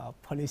our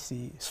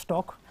policy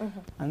stock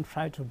and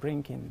try to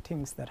bring in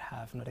things that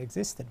have not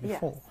existed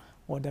before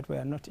or that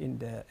were not in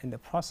the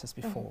process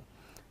before.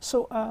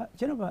 So,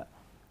 Jennifer,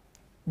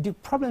 the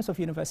problems of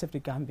University of the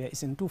Gambia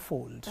is in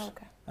twofold.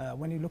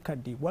 When you look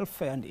at the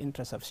welfare and the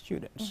interests of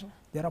students,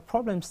 there are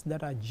problems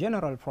that are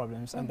general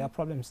problems and there are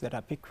problems that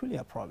are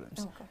peculiar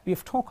problems.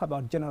 We've talked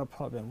about general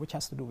problem, which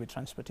has to do with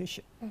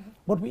transportation.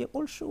 But we are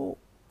also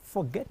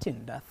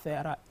forgetting that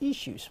there are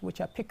issues which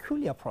are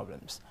peculiar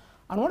problems.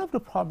 And one of the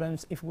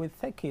problems, if we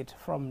take it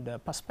from the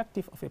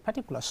perspective of a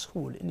particular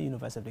school in the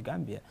University of the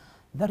Gambia,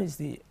 that is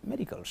the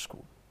medical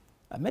school.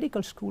 A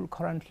medical school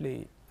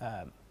currently,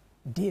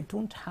 they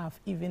don't have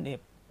even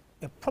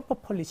a proper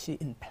policy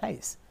in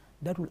place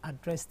that will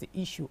address the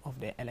issue of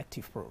their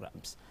elective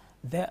programs.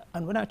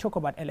 And when I talk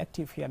about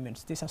elective here,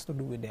 means this has to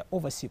do with their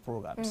overseas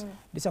programs.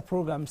 These are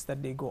programs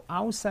that they go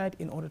outside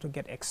in order to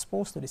get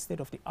exposed to the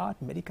state-of-the-art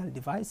medical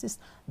devices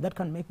that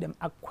can make them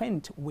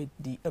acquaint with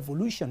the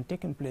evolution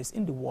taking place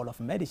in the world of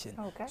medicine,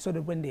 so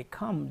that when they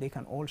come, they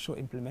can also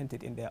implement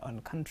it in their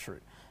own country.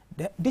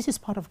 This is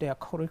part of their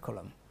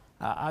curriculum.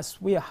 As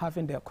we are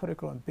having their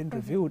curriculum being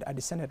reviewed at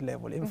the Senate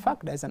level. In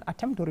fact, there's an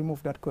attempt to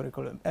remove that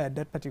curriculum,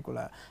 that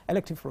particular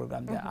elective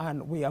program there,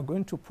 and we are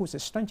going to push a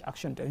strange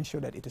action to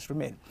ensure that it is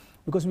remain.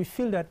 Because we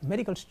feel that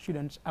medical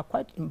students are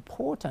quite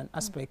important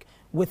aspect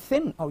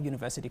within our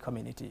university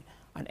community,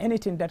 and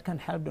anything that can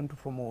help them to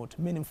promote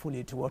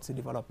meaningfully towards the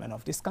development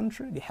of this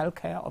country, the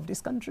healthcare of this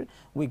country,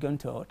 we're going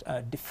to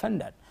defend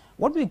that.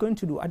 What we're going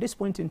to do at this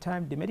point in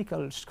time, the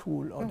medical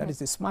school, or that is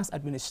the SMAS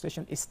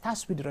administration, is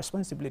tasked with the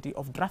responsibility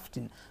of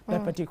drafting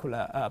that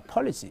particular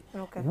policy.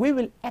 We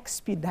will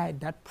expedite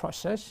that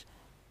process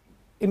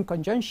in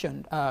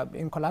conjunction,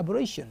 in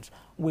collaborations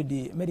with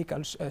the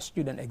medical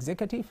student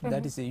executive,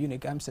 that is the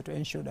UNIGAMSA, to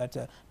ensure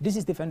that this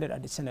is defended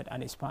at the Senate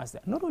and is passed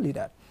there. Not only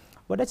that,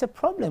 but there's a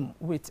problem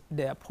with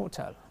their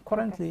portal.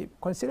 Currently,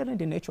 considering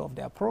the nature of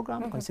their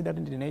program,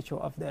 considering the nature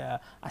of their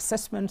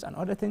assessments and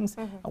other things,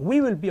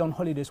 we will be on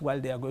holidays while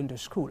they are going to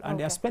school. And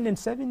they are spending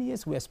 7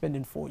 years, we are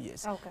spending 4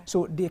 years.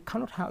 So they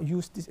cannot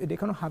they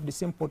cannot have the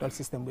same portal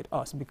system with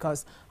us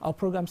because our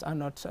programs are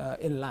not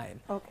in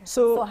line.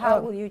 So how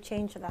will you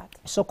change that?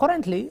 So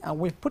currently,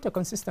 we've put a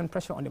consistent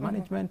pressure on the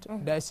management.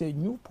 There's a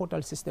new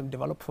portal system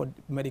developed for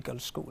medical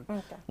school.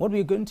 What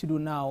we're going to do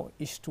now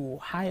is to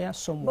hire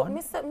someone.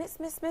 But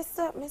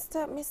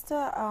Mr.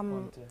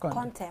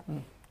 Conte,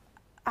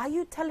 are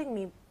you telling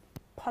me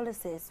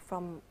policies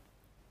from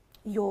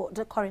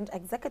the current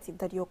executive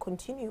that you're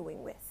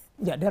continuing with?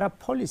 Yeah, there are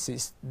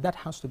policies that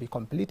has to be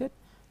completed.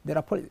 There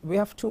are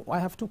I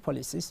have two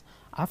policies.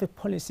 I have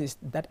policies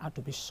that are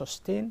to be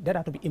sustained, that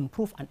are to be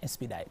improved and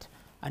expedited.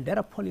 And there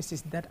are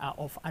policies that are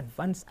of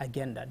advanced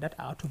agenda, that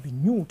are to be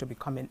new, to be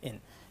coming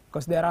in.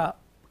 Because there are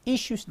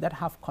issues that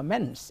have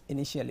commenced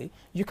initially.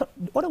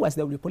 Otherwise,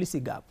 there will be policy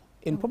gap.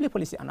 In public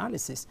policy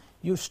analysis,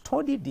 you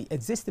study the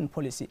existing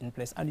policy in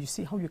place and you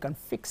see how you can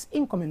fix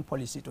incoming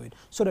policy to it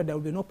so that there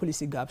will be no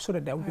policy gap, so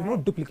that there will be no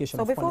duplication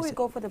of policy. So before we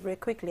go for the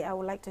break quickly, I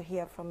would like to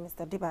hear from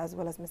Mr. Diba as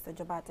well as Mr.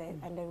 Jabate,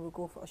 and then we'll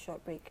go for a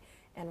short break.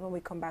 And when we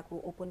come back,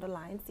 we'll open the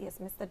lines. Yes,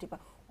 Mr. Diba,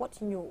 what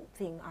new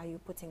thing are you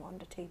putting on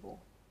the table?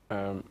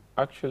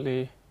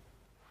 Actually,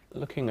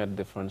 looking at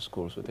different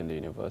schools within the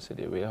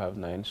university, we have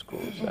 9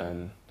 schools,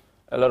 and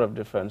a lot of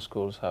different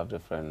schools have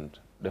different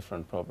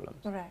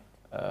problems. Right.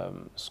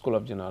 School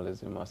of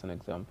Journalism, as an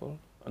example,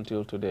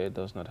 until today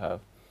does not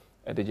have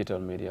a digital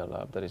media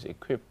lab that is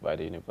equipped by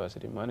the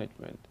university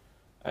management.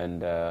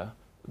 And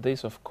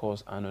these, of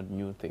course, are not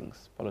new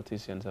things.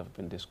 Politicians have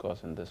been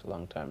discussing this a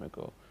long time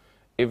ago,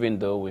 even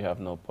though we have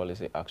no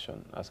policy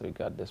action as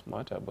regards this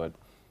matter. But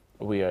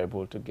we are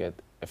able to get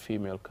a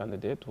female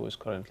candidate who is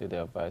currently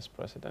their vice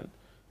president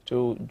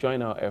to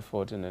join our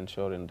effort in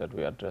ensuring that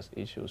we address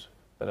issues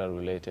that are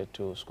related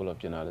to School of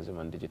Journalism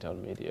and Digital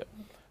Media.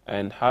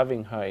 And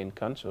having her in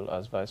council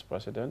as vice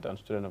president and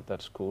student of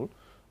that school,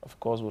 of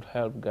course, would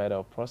help guide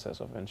our process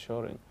of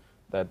ensuring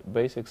that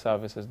basic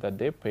services that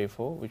they pay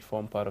for, which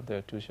form part of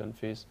their tuition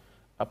fees,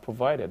 are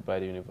provided by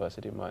the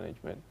university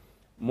management.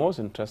 Most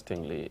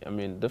interestingly, I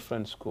mean,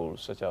 different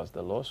schools, such as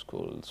the law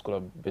school, School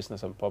of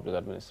Business and Public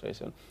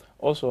Administration,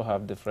 also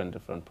have different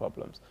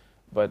problems.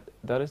 But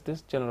there is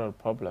this general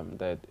problem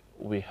that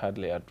we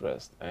hardly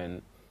addressed,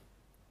 and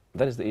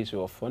that is the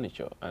issue of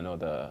furniture and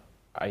other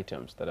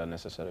items that are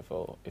necessary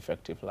for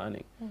effective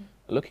learning.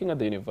 Looking at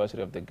the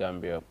University of the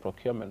Gambia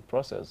procurement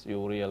process,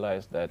 you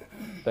realize that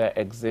there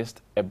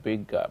exists a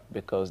big gap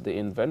because the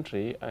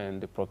inventory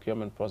and the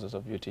procurement process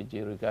of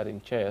UTG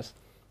regarding chairs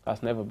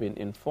has never been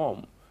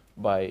informed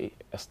by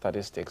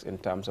statistics in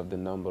terms of the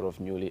number of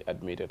newly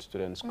admitted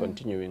students,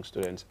 continuing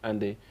students,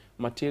 and the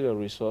material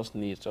resource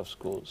needs of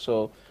schools.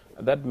 So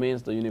that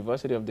means the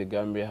University of the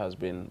Gambia has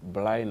been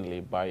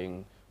blindly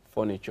buying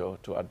furniture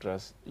to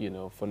address,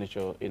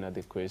 furniture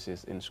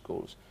inadequacies in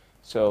schools.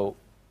 So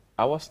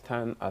our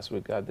stand as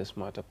regards this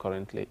matter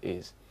currently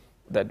is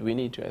that we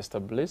need to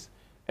establish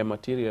a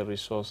material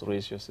resource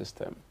ratio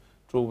system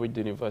through which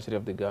the University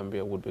of the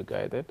Gambia would be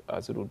guided,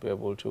 as it would be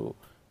able to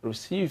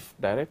receive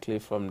directly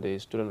from the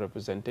student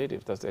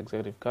representatives, that's the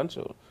Executive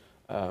Council,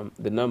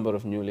 the number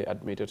of newly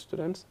admitted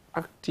students,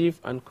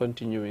 active and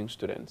continuing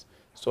students,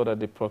 so that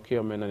the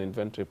procurement and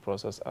inventory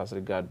process as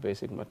regard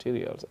basic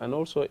materials and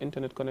also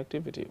internet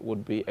connectivity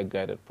would be a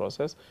guided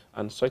process,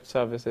 and such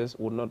services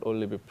would not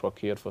only be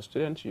procured for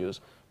students'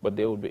 use, but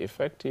they would be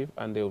effective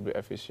and they would be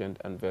efficient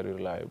and very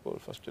reliable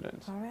for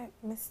students. All right,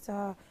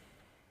 Mr.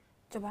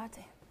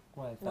 Jabate,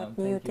 Well, what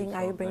new thing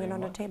are you bringing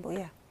on the table?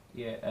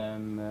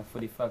 For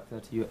the fact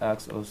that you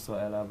asked us to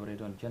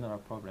elaborate on general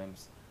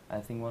problems, I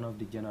think one of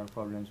the general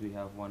problems we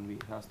have,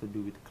 has to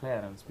do with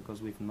clearance,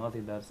 because we've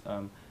noted that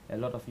a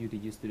lot of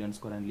UTG students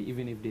currently,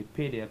 even if they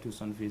pay their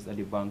tuition fees at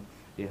the bank,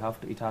 it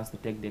has to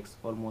take them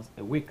almost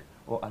a week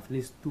or at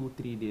least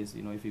 2-3 days.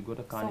 If you go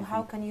to Carnegie, so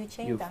how can you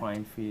change that?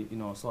 find fee.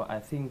 So I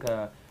think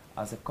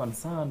as a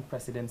concerned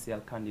presidential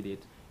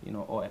candidate,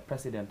 or a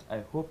president,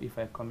 I hope if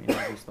I come in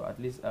office to at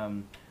least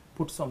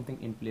put something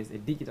in place, a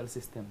digital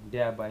system,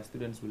 thereby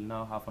students will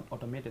now have an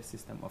automated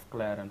system of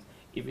clearance.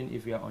 Even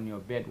if you are on your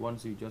bed,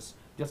 once you just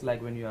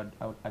like when you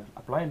are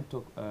applying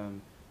to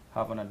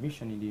have an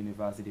admission in the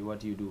university,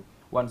 what you do,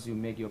 once you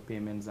make your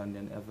payments and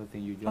then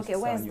everything, you just okay,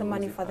 where's the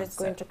money for this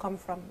going to come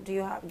from? Do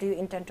you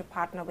intend to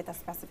partner with a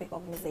specific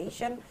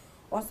organization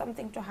or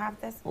something to have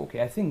this?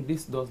 Okay, I think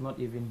this does not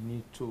even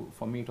need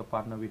for me to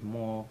partner with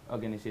more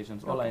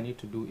organizations. All I need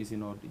to do is,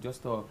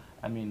 just to,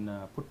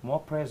 put more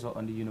pressure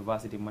on the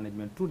university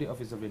management through the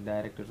Office of the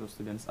Directors of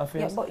Students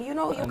Affairs. Yeah, but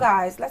you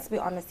guys, let's be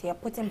honest here,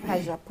 putting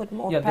pressure, put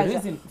more pressure. The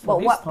reason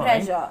but what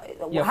pressure?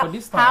 For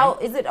this time, how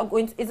is it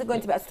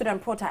going to be a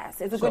student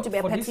protest? Is it going to be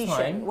a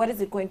petition? What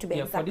is it going to be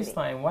exactly? For this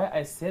time, why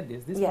I said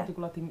this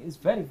particular thing is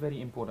very,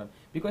 very important,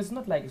 because it's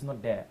not like it's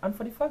not there. And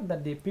for the fact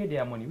that they pay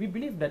their money, we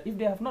believe that if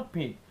they have not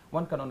paid,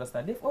 one can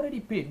understand. They've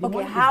already paid.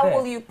 Okay, how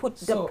will you put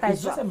the pressure?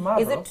 It's just a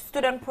matter is it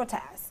student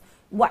protest?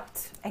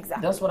 What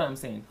exactly? That's what I'm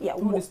saying. Yeah,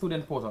 through the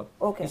student portal.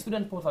 Okay. The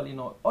student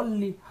portal,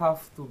 only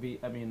have to be,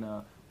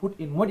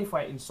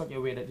 modified in such a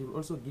way that it will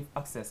also give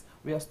access,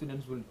 where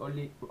students will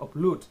only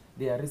upload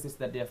their receipts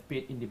that they have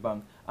paid in the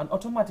bank, and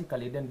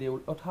automatically then they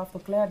will not have to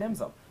clear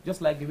themselves, just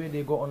like the way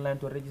they go online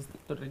to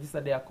register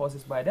their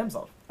courses by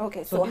themselves.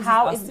 Okay, so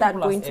how is that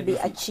going to be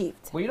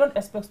achieved? Well, you don't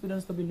expect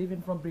students to be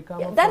living from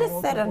Brikama. That is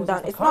said and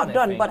done. It's not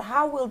done, but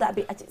how will that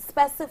be achieved?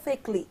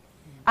 Specifically,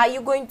 are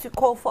you going to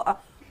call for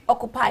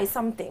occupy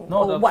something?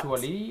 Not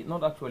actually.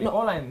 No.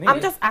 All I mean,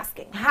 I'm just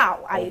asking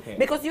how.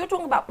 Because you're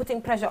talking about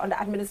putting pressure on the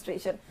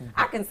administration.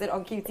 I can sit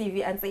on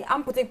QTV and say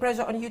I'm putting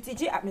pressure on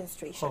UTG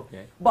administration.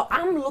 Okay. But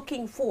I'm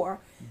looking for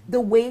the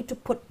way to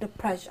put the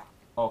pressure.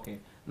 Okay.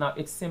 Now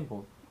it's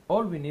simple.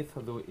 All we need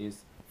to do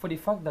is, for the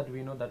fact that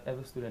we know that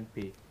every student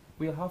pay,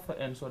 we have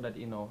to ensure that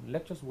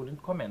lectures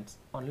wouldn't comment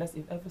unless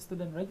if every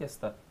student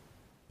registered.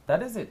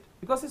 That is it.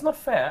 Because it's not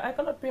fair. I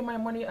cannot pay my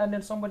money and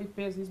then somebody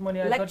pays his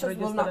money. Lectures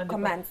will not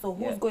comment. So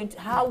who's going to,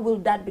 how will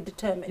that be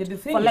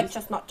determined for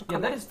lectures not to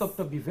comment? That is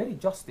to be very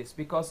justice,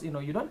 because,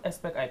 you don't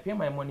expect I pay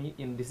my money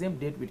in the same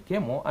date with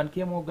KEMO and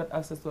KEMO got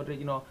access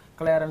to,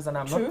 clearance and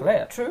I'm not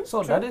clear.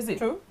 So that is it.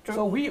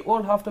 So we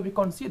all have to be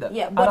considered.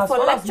 Yeah, but for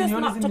lectures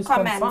not to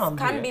comment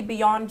can be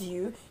beyond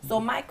you. So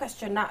my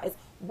question now is,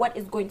 what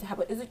is going to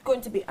happen? Is it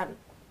going to be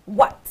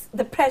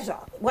the pressure?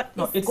 What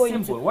is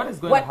going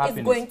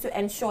to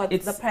ensure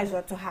the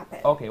pressure to happen?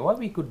 Okay, what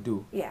we could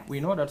do, we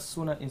know that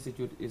Suna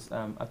Institute is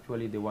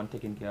actually the one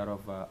taking care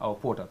of our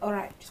portal. All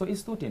right. So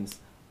it's two things.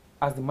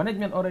 as the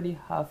management already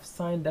have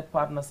signed that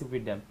partnership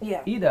with them,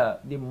 Yeah. either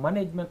the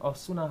management of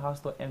SUNA has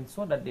to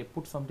ensure that they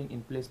put something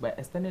in place by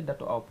extending that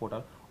to our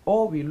portal,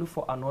 or we look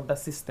for another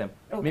system,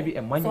 Okay. maybe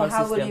a manual system. So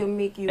how system. will you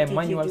make a UTG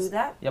manual do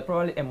that? Yeah,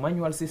 probably a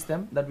manual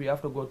system that we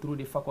have to go through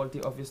the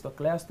faculty office to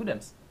clear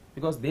students,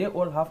 because they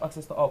all have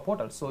access to our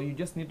portal. So you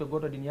just need to go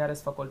to the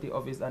nearest faculty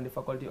office, and the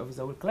faculty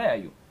officer will clear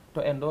you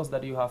to endorse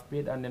that you have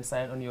paid and then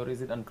sign on your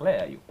receipt and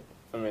clear you.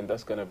 I mean,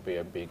 that's going to be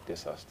a big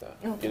disaster.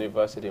 Okay.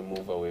 University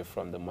moved away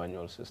from the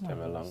manual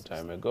system a long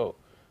time ago.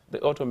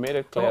 The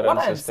automated So what clearance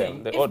I'm system,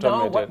 saying, the if now what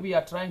automated, we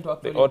are trying to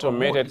actually the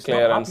automated promote is not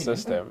clearance happening,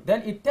 system,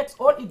 then it takes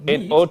all it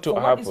needs. it ought to for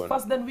what happen. is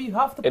fast, then we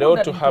have to It put ought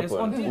that to in place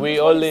happen. until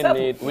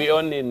We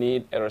only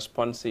need a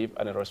responsive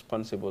and a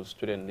responsible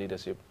student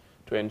leadership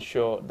to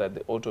ensure that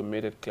the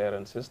automated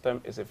clearance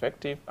system is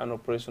effective and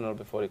operational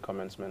before the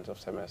commencement of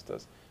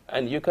semesters.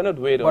 And you cannot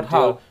wait But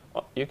until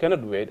how? You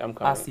cannot wait. I'm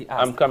coming. As he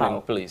I'm asked, coming, how?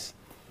 please.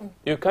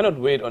 You cannot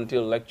wait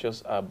until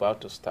lectures are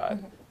about to start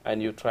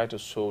and you try to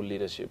show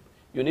leadership.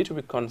 You need to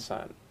be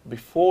concerned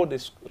before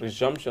this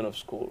resumption of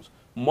schools,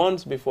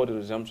 months before the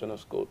resumption of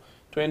school,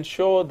 to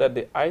ensure that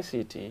the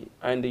ICT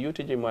and the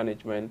UTG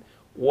management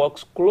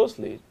works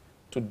closely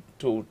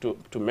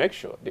to make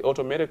sure the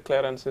automated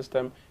clearance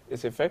system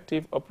is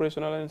effective,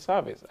 operational, and in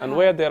service. And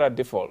where there are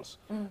defaults,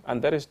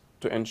 and that is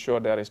to ensure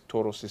there is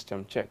thorough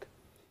system check.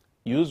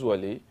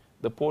 Usually,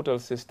 the portal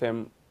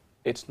system,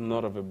 it's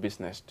not of a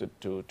business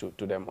to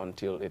them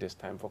until it is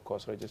time for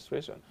course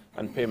registration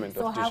and payment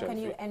of tuition fee. So how can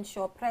you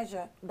ensure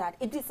pressure that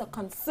it is a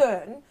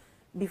concern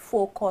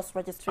before course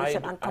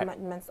registration and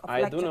commencements of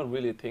lecture? I do not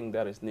really think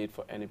there is need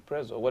for any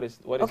pressure. What is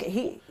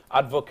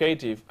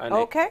advocative and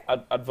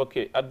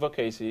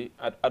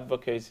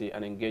advocacy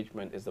and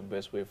engagement is the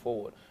best way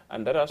forward,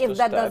 and that has to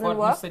start. If that doesn't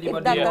work, you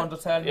want to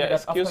tell me that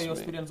after your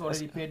students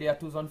already pay their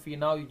tuition fee,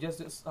 now you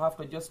just have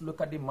to just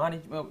look at the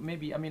management,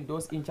 maybe, I mean,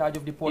 those in charge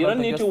of the portal. You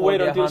don't need to wait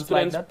until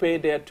students pay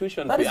their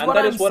tuition fee, and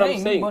that is what I'm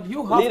saying. But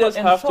you have leaders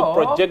to have to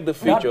project the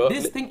future.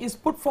 This thing is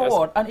put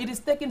forward and it is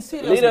taken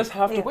seriously. Leaders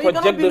have to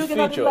project the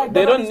future.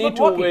 They don't need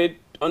to wait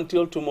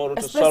until tomorrow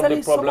to solve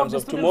the problems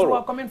of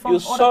tomorrow. You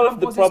solve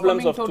the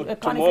problems of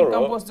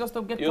tomorrow.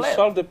 You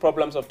solve the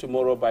problems of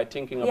tomorrow by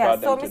thinking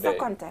about them today. Mr.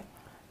 Conte,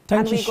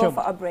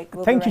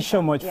 thank you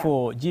so much Yeah.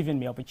 for giving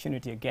me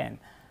opportunity again.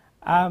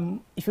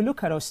 If you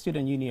look at our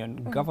student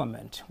union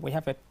government, we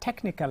have a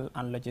technical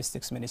and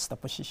logistics minister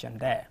position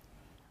there.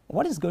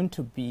 What is going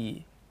to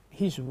be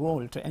his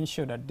role to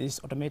ensure that this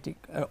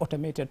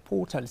automated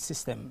portal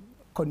system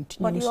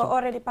continues? But you are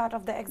already part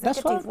of the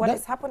executive. What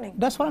is happening?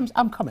 That's what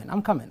I'm coming.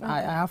 Okay.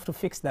 I have to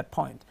fix that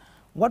point.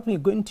 What we're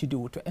going to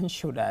do to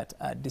ensure that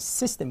the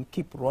system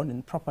keep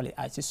running properly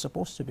as it's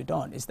supposed to be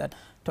done is that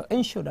to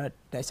ensure that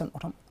there's an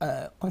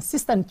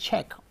consistent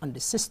check on the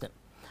system.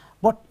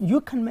 But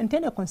you can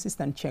maintain a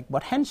consistent check,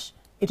 but hence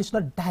it is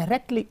not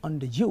directly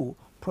under you,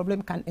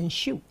 problem can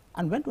ensue.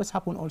 And when this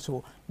happens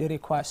also, they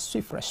require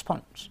swift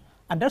response.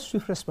 And that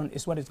swift response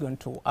is what is going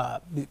to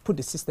put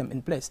the system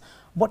in place.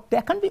 But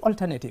there can be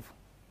alternative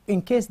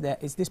in case there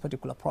is this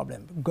particular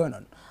problem going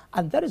on.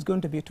 And that is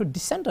going to be to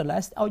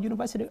decentralize our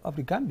University of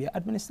the Gambia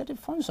administrative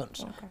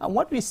functions. Okay. And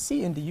what we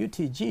see in the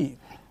UTG,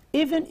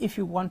 even if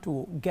you want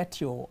to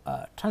get your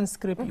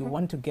transcript, you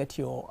want to get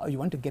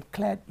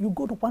cleared, you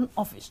go to one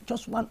office,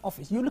 just one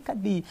office. You look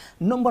at the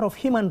number of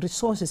human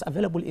resources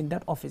available in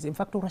that office. In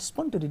fact, to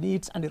respond to the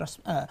needs and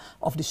the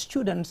of the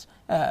students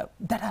that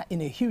are in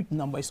a huge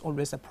number is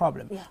always a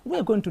problem. Yeah. We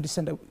are going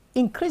to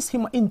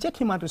inject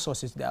human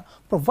resources there,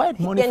 provide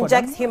money for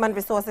them. Inject human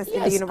resources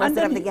in the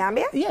University of the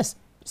Gambia? Yes.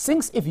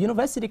 Since if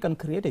university can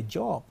create a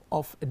job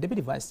of a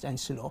deputy vice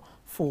chancellor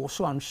for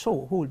so and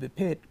so who will be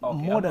paid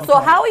more than. So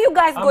how are you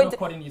guys going to?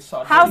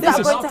 How's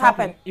that going to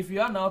happen? If you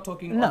are now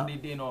talking on the,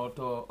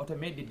 to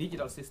automate the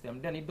digital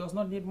system, then it does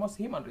not need much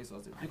human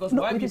resources because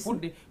why we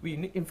put the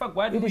in fact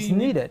why do we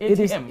need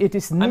ATM? It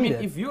is needed. I mean,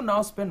 if you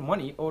now spend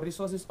money or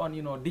resources on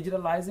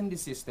digitalizing the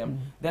system,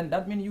 then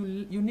that means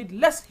you need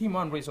less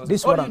human resources.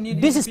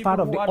 This is part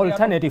of the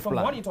alternative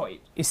plan.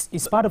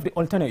 It's part of the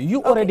alternative.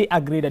 You already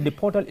agree that the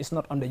portal is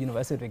not on the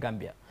University of the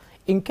Gambia.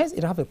 In case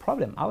it have a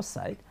problem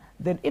outside,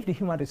 then if the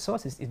human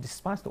resources is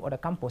dispersed to other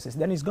campuses,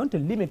 then it's going to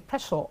limit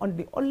pressure on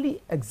the only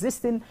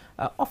existing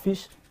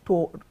office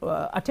to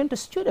attend to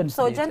students.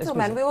 So,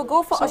 gentlemen, we will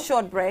go for a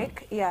short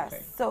break.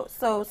 Yes.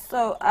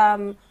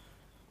 Okay.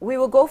 We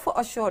will go for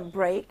a short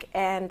break,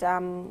 and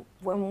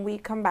when we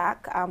come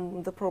back,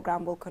 the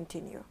program will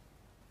continue.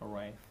 All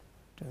right.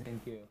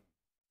 Thank you.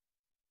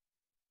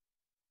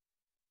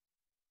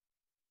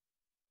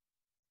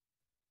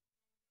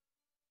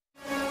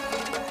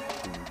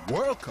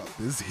 World Cup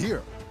is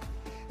here.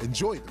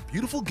 Enjoy the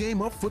beautiful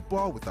game of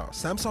football with our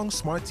Samsung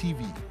Smart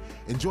TV.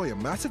 Enjoy a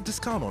massive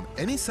discount on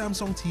any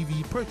Samsung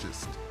TV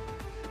purchased.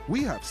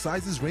 We have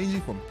sizes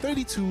ranging from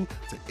 32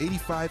 to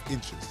 85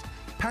 inches,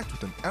 packed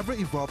with an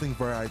ever-evolving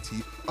variety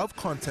of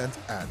content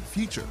and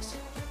features.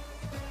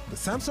 The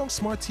Samsung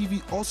Smart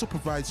TV also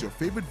provides your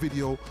favorite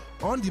video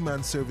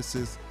on-demand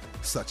services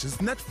such as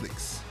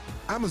Netflix,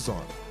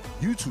 Amazon,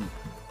 YouTube,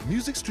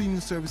 music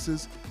streaming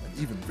services, and and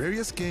even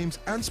various games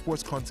and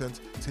sports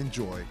content to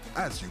enjoy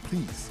as you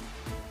please.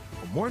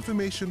 For more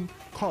information,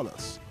 call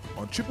us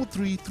on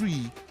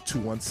 333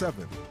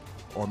 217,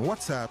 on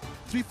WhatsApp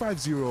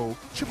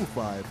 350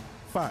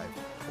 555,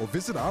 or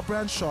visit our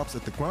branch shops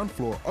at the ground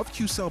floor of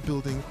QCell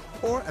building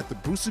or at the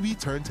Bruceby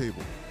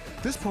turntable.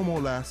 This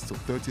promo lasts till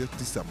 30th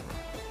December.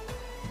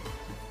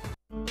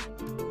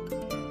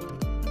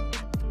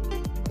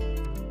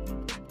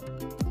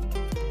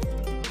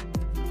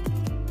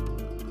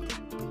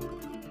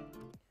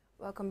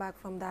 Welcome back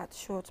from that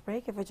short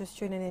break. If you're just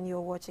tuning in,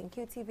 you're watching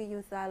QTV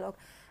Youth Dialogue.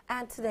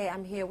 And today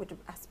I'm here with the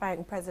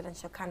aspiring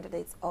presidential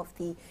candidates of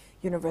the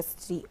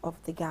University of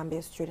the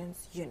Gambia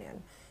Students'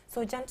 Union.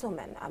 So,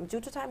 gentlemen,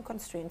 due to time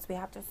constraints, we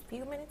have just a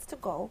few minutes to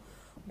go.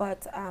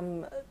 But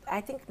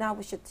I think now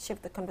we should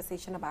shift the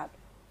conversation about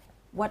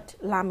what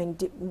Lamin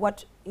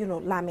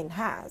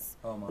has,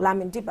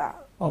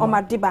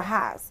 Omar Diba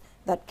has,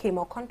 that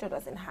Kemo Konte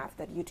doesn't have,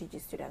 that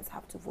UTG students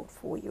have to vote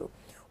for you.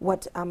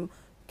 What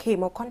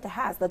Kemo Konte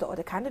has that the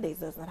other candidates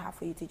does not have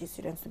for UTG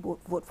students to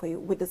vote for you,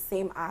 with the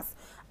same as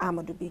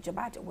Amadou B.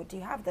 Jabate. What do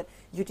you have that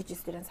UTG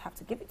students have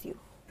to give it to you?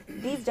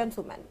 These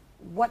gentlemen,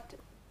 what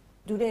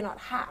do they not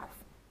have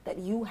that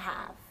you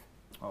have,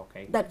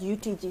 that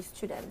UTG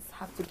students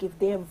have to give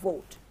their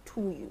vote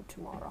to you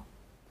tomorrow?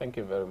 Thank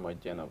you very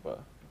much, Jennifer.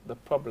 The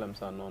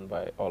problems are known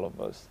by all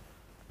of us.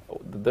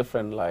 The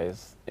difference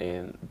lies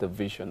in the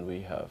vision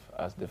we have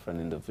as different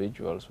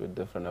individuals with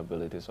different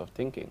abilities of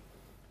thinking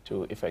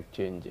to effect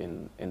change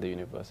in the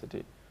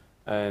university.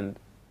 And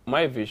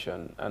my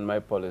vision and my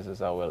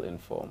policies are well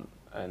informed,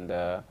 and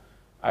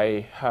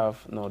I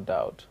have no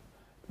doubt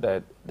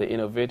that the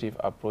innovative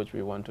approach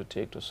we want to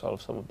take to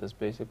solve some of these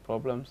basic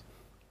problems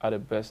are the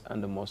best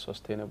and the most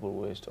sustainable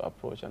ways to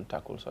approach and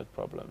tackle such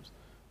problems.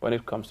 When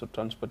it comes to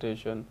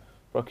transportation,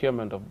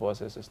 procurement of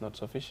buses is not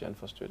sufficient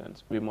for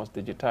students. We must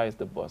digitize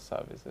the bus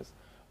services.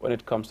 When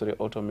it comes to the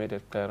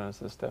automated clearance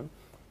system,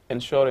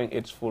 ensuring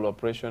its full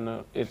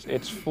operation,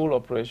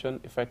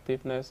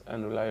 effectiveness,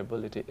 and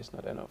reliability is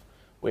not enough.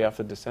 We have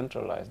to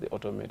decentralize the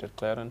automated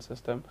clearance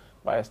system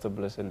by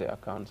establishing the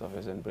accounts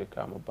office in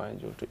Brikama,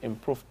 Banjul to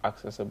improve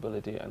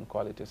accessibility and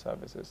quality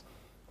services.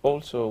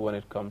 Also, when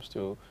it comes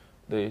to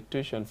the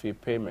tuition fee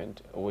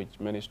payment, which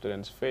many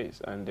students face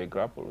and they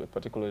grapple with,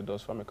 particularly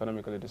those from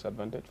economically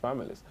disadvantaged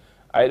families,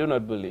 I do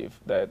not believe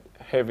that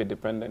heavy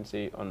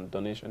dependency on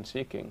donation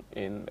seeking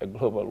in a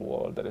global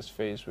world that is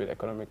faced with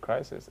economic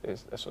crisis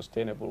is a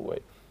sustainable way.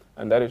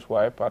 And that is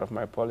why part of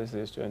my policy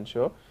is to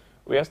ensure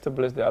we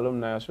establish the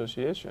Alumni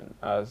Association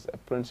as a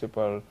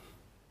principal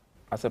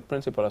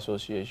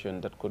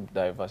association that could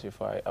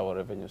diversify our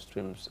revenue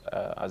streams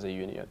as a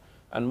union.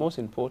 And most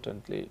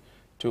importantly,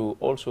 to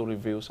also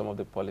review some of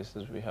the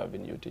policies we have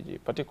in UTG,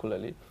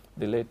 particularly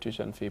the late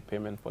tuition fee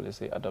payment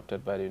policy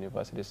adopted by the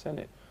University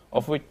Senate,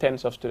 of which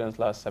tens of students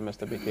last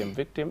semester became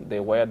victims. They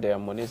wired their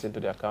monies into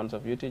the accounts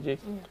of UTG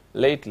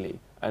lately,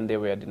 and they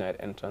were denied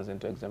entrance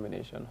into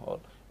examination hall.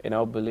 In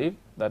our belief,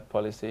 that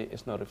policy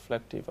is not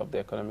reflective of the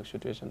economic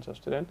situations of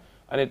students,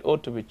 and it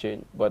ought to be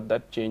changed, but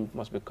that change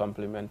must be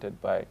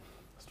complemented by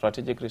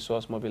strategic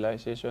resource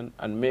mobilization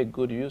and make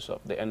good use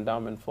of the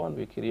endowment fund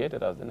we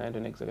created as the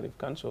 19 Executive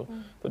Council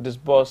to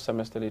disburse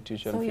semesterly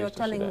tuition fees to students.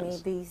 So you're telling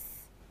me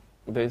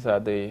these are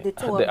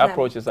the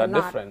approaches are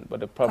different, but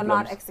the problems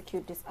cannot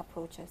execute these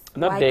approaches.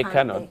 Not they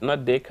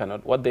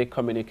cannot. What they're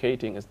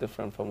communicating is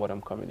different from what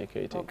I'm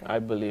communicating. I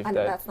believe that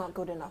that's not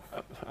good enough.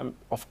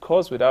 Of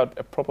course, without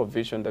a proper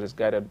vision that is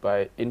guided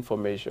by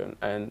information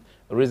and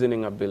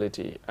reasoning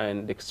ability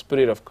and the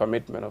spirit of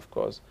commitment, of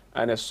course,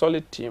 and a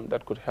solid team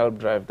that could help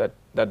drive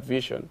that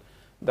vision,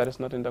 that is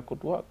nothing that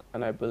could work.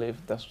 And I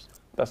believe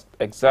that's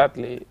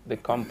exactly the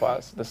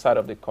compass, the side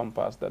of the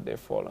compass that they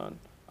fall on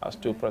as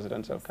two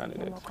presidential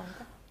candidates.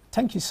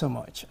 Thank you so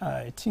much.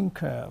 I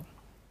think,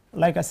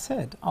 like I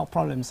said, our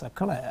problems are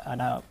clear,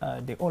 and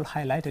they all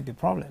highlighted the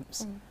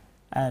problems.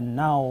 And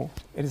now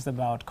it is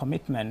about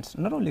commitment,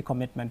 not only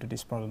commitment to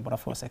this problem, but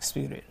of course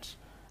experience.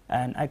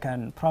 And I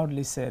can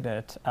proudly say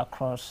that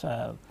across,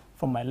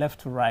 from my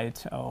left to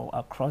right, or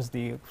across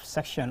the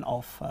section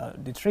of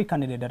the three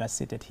candidates that are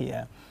seated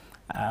here,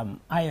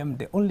 I am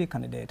the only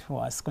candidate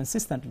who has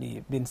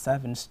consistently been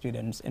serving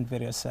students in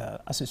various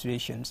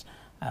associations.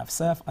 I've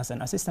served as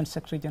an assistant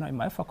secretary general in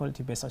my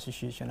faculty-based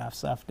association. I've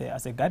served there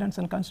as a guidance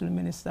and counseling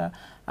minister.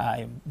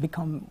 I've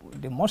become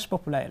the most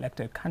popular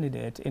elected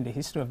candidate in the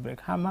history of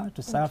Brikama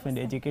to serve in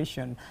the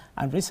education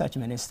and research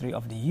ministry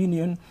of the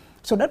union.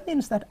 So that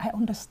means that I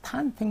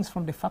understand things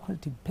from the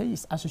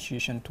faculty-based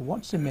association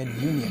towards the main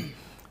union.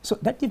 So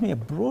that gives me a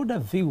broader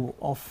view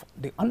of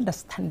the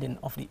understanding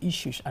of the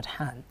issues at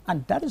hand.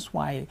 And that is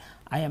why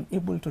I am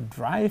able to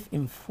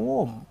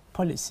inform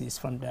policies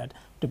from that,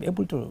 to be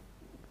able to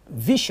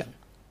vision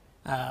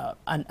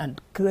and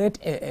create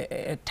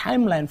a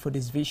timeline for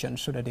this vision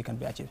so that they can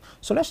be achieved.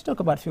 So let's talk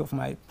about a few of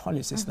my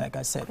policies. Like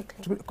I said,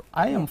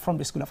 I am from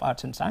the School of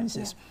Arts and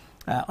Sciences.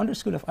 Under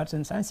School of Arts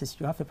and Sciences,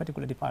 you have a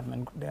particular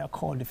department. They are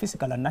called the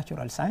Physical and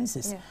Natural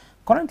Sciences.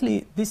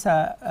 Currently, these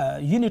are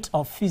units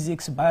of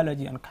physics,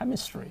 biology, and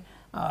chemistry.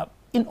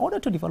 in order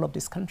to develop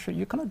this country,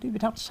 you cannot do it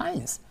without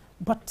science.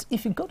 But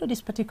if you go to this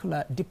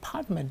particular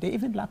department, they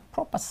even lack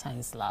proper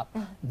science lab.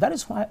 That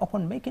is why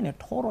upon making a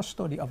thorough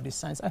study of this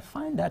science, I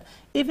find that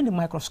even the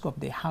microscope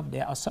they have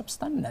there are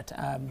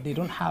substandard. They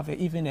don't have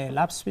even a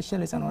lab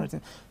specialist and all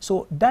that.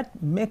 So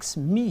that makes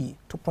me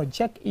to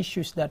project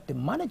issues that the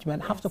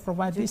management have to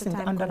provide these things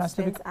under us.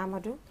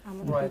 Amadou,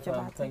 right,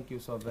 thank you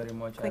so very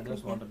much. Quickly, I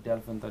just want to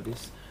delve into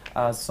this.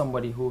 As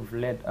somebody who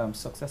led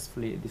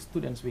successfully the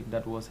Students' Week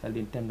that was held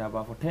in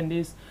Tendaba for 10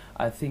 days,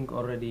 I think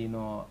already, you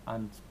know,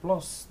 and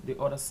plus the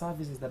other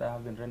services that I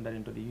have been rendered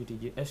into the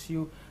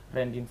UTG-SU,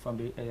 ranging from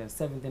the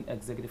 17th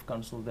Executive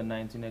Council, the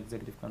 19th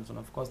Executive Council,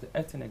 of course the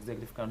 18th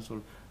Executive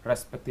Council,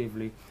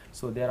 respectively.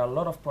 So there are a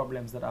lot of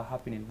problems that are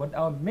happening. But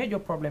our major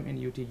problem in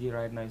UTG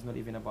right now is not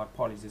even about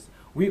policies.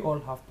 We all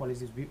have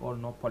policies, we all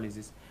know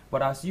policies.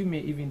 But as you may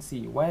even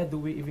see, why do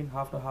we even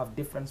have to have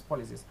different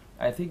policies?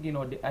 I think, you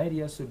know, the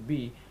idea should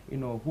be, you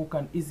know, who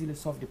can easily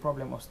solve the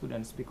problem of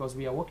students, because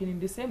we are working in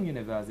the same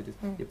universities.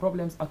 The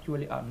problems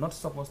actually are not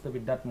supposed to be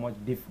that much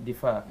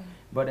differ.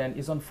 But then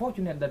it's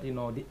unfortunate that, you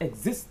know, the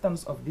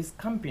existence of this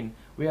campaign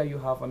where you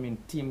have, I mean,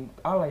 Team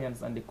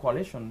Alliance and the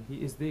coalition, he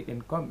is the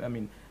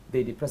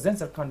the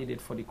presidential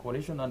candidate for the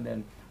coalition, and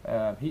then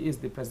he is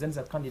the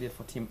presidential candidate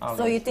for Team Alliance.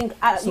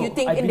 So you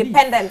think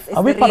independence is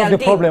are we the part real of the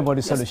deal? problem or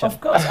the solution? Yes,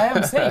 of course, I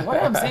am saying, what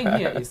I am saying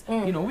here is,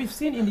 you know, we've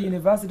seen in the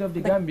University of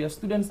the Gambia,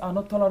 students are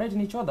not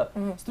tolerating each other.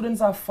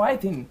 Students are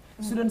fighting.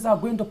 Students are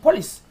going to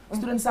police.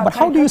 Students are but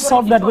how do you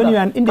solve that when you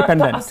are an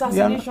independent?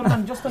 Assassination,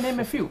 and just to name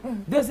a few.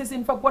 This is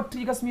in fact what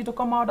triggers me to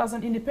come out as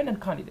an independent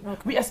candidate.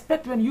 We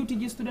expect when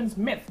UTG students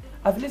met,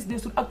 at least they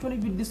should actually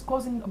be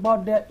discussing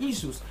about their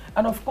issues.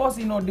 And of course,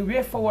 you know, the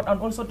way forward,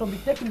 and also to be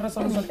taking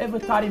resolution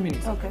every 30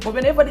 minutes. But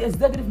whenever the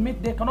executive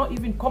meet, they cannot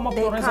even come up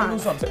to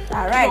resolutions.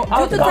 All right. You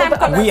know, due to time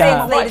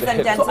constraints, ladies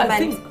and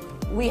gentlemen, so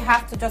we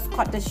have to just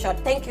cut this short.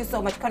 Thank you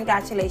so much.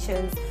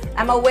 Congratulations.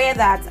 I'm aware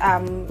that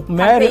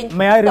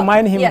may I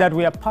remind him that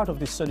we are part of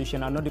the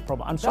solution and not the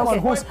problem. And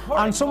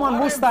someone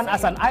who stands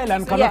as an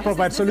island cannot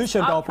provide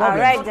solution to our problem.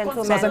 All right,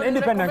 gentlemen. So as an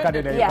independent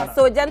candidate. Yeah.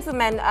 So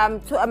gentlemen,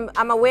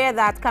 I'm aware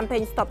that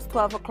campaign stops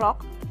 12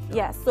 o'clock.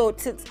 Yeah, so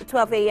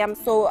 12 a.m.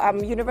 So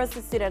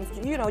university students,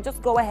 you know,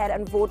 just go ahead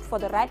and vote for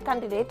the right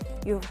candidate.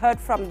 You've heard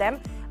from them,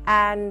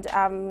 and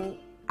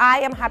I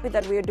am happy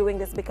that we are doing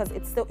this because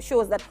it still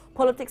shows that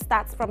politics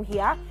starts from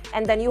here,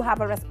 and then you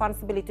have a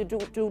responsibility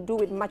to do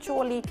it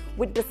maturely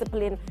with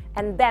discipline,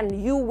 and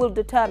then you will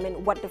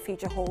determine what the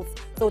future holds.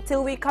 So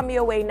till we come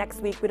your way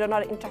next week with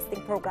another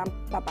interesting program.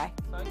 Bye-bye.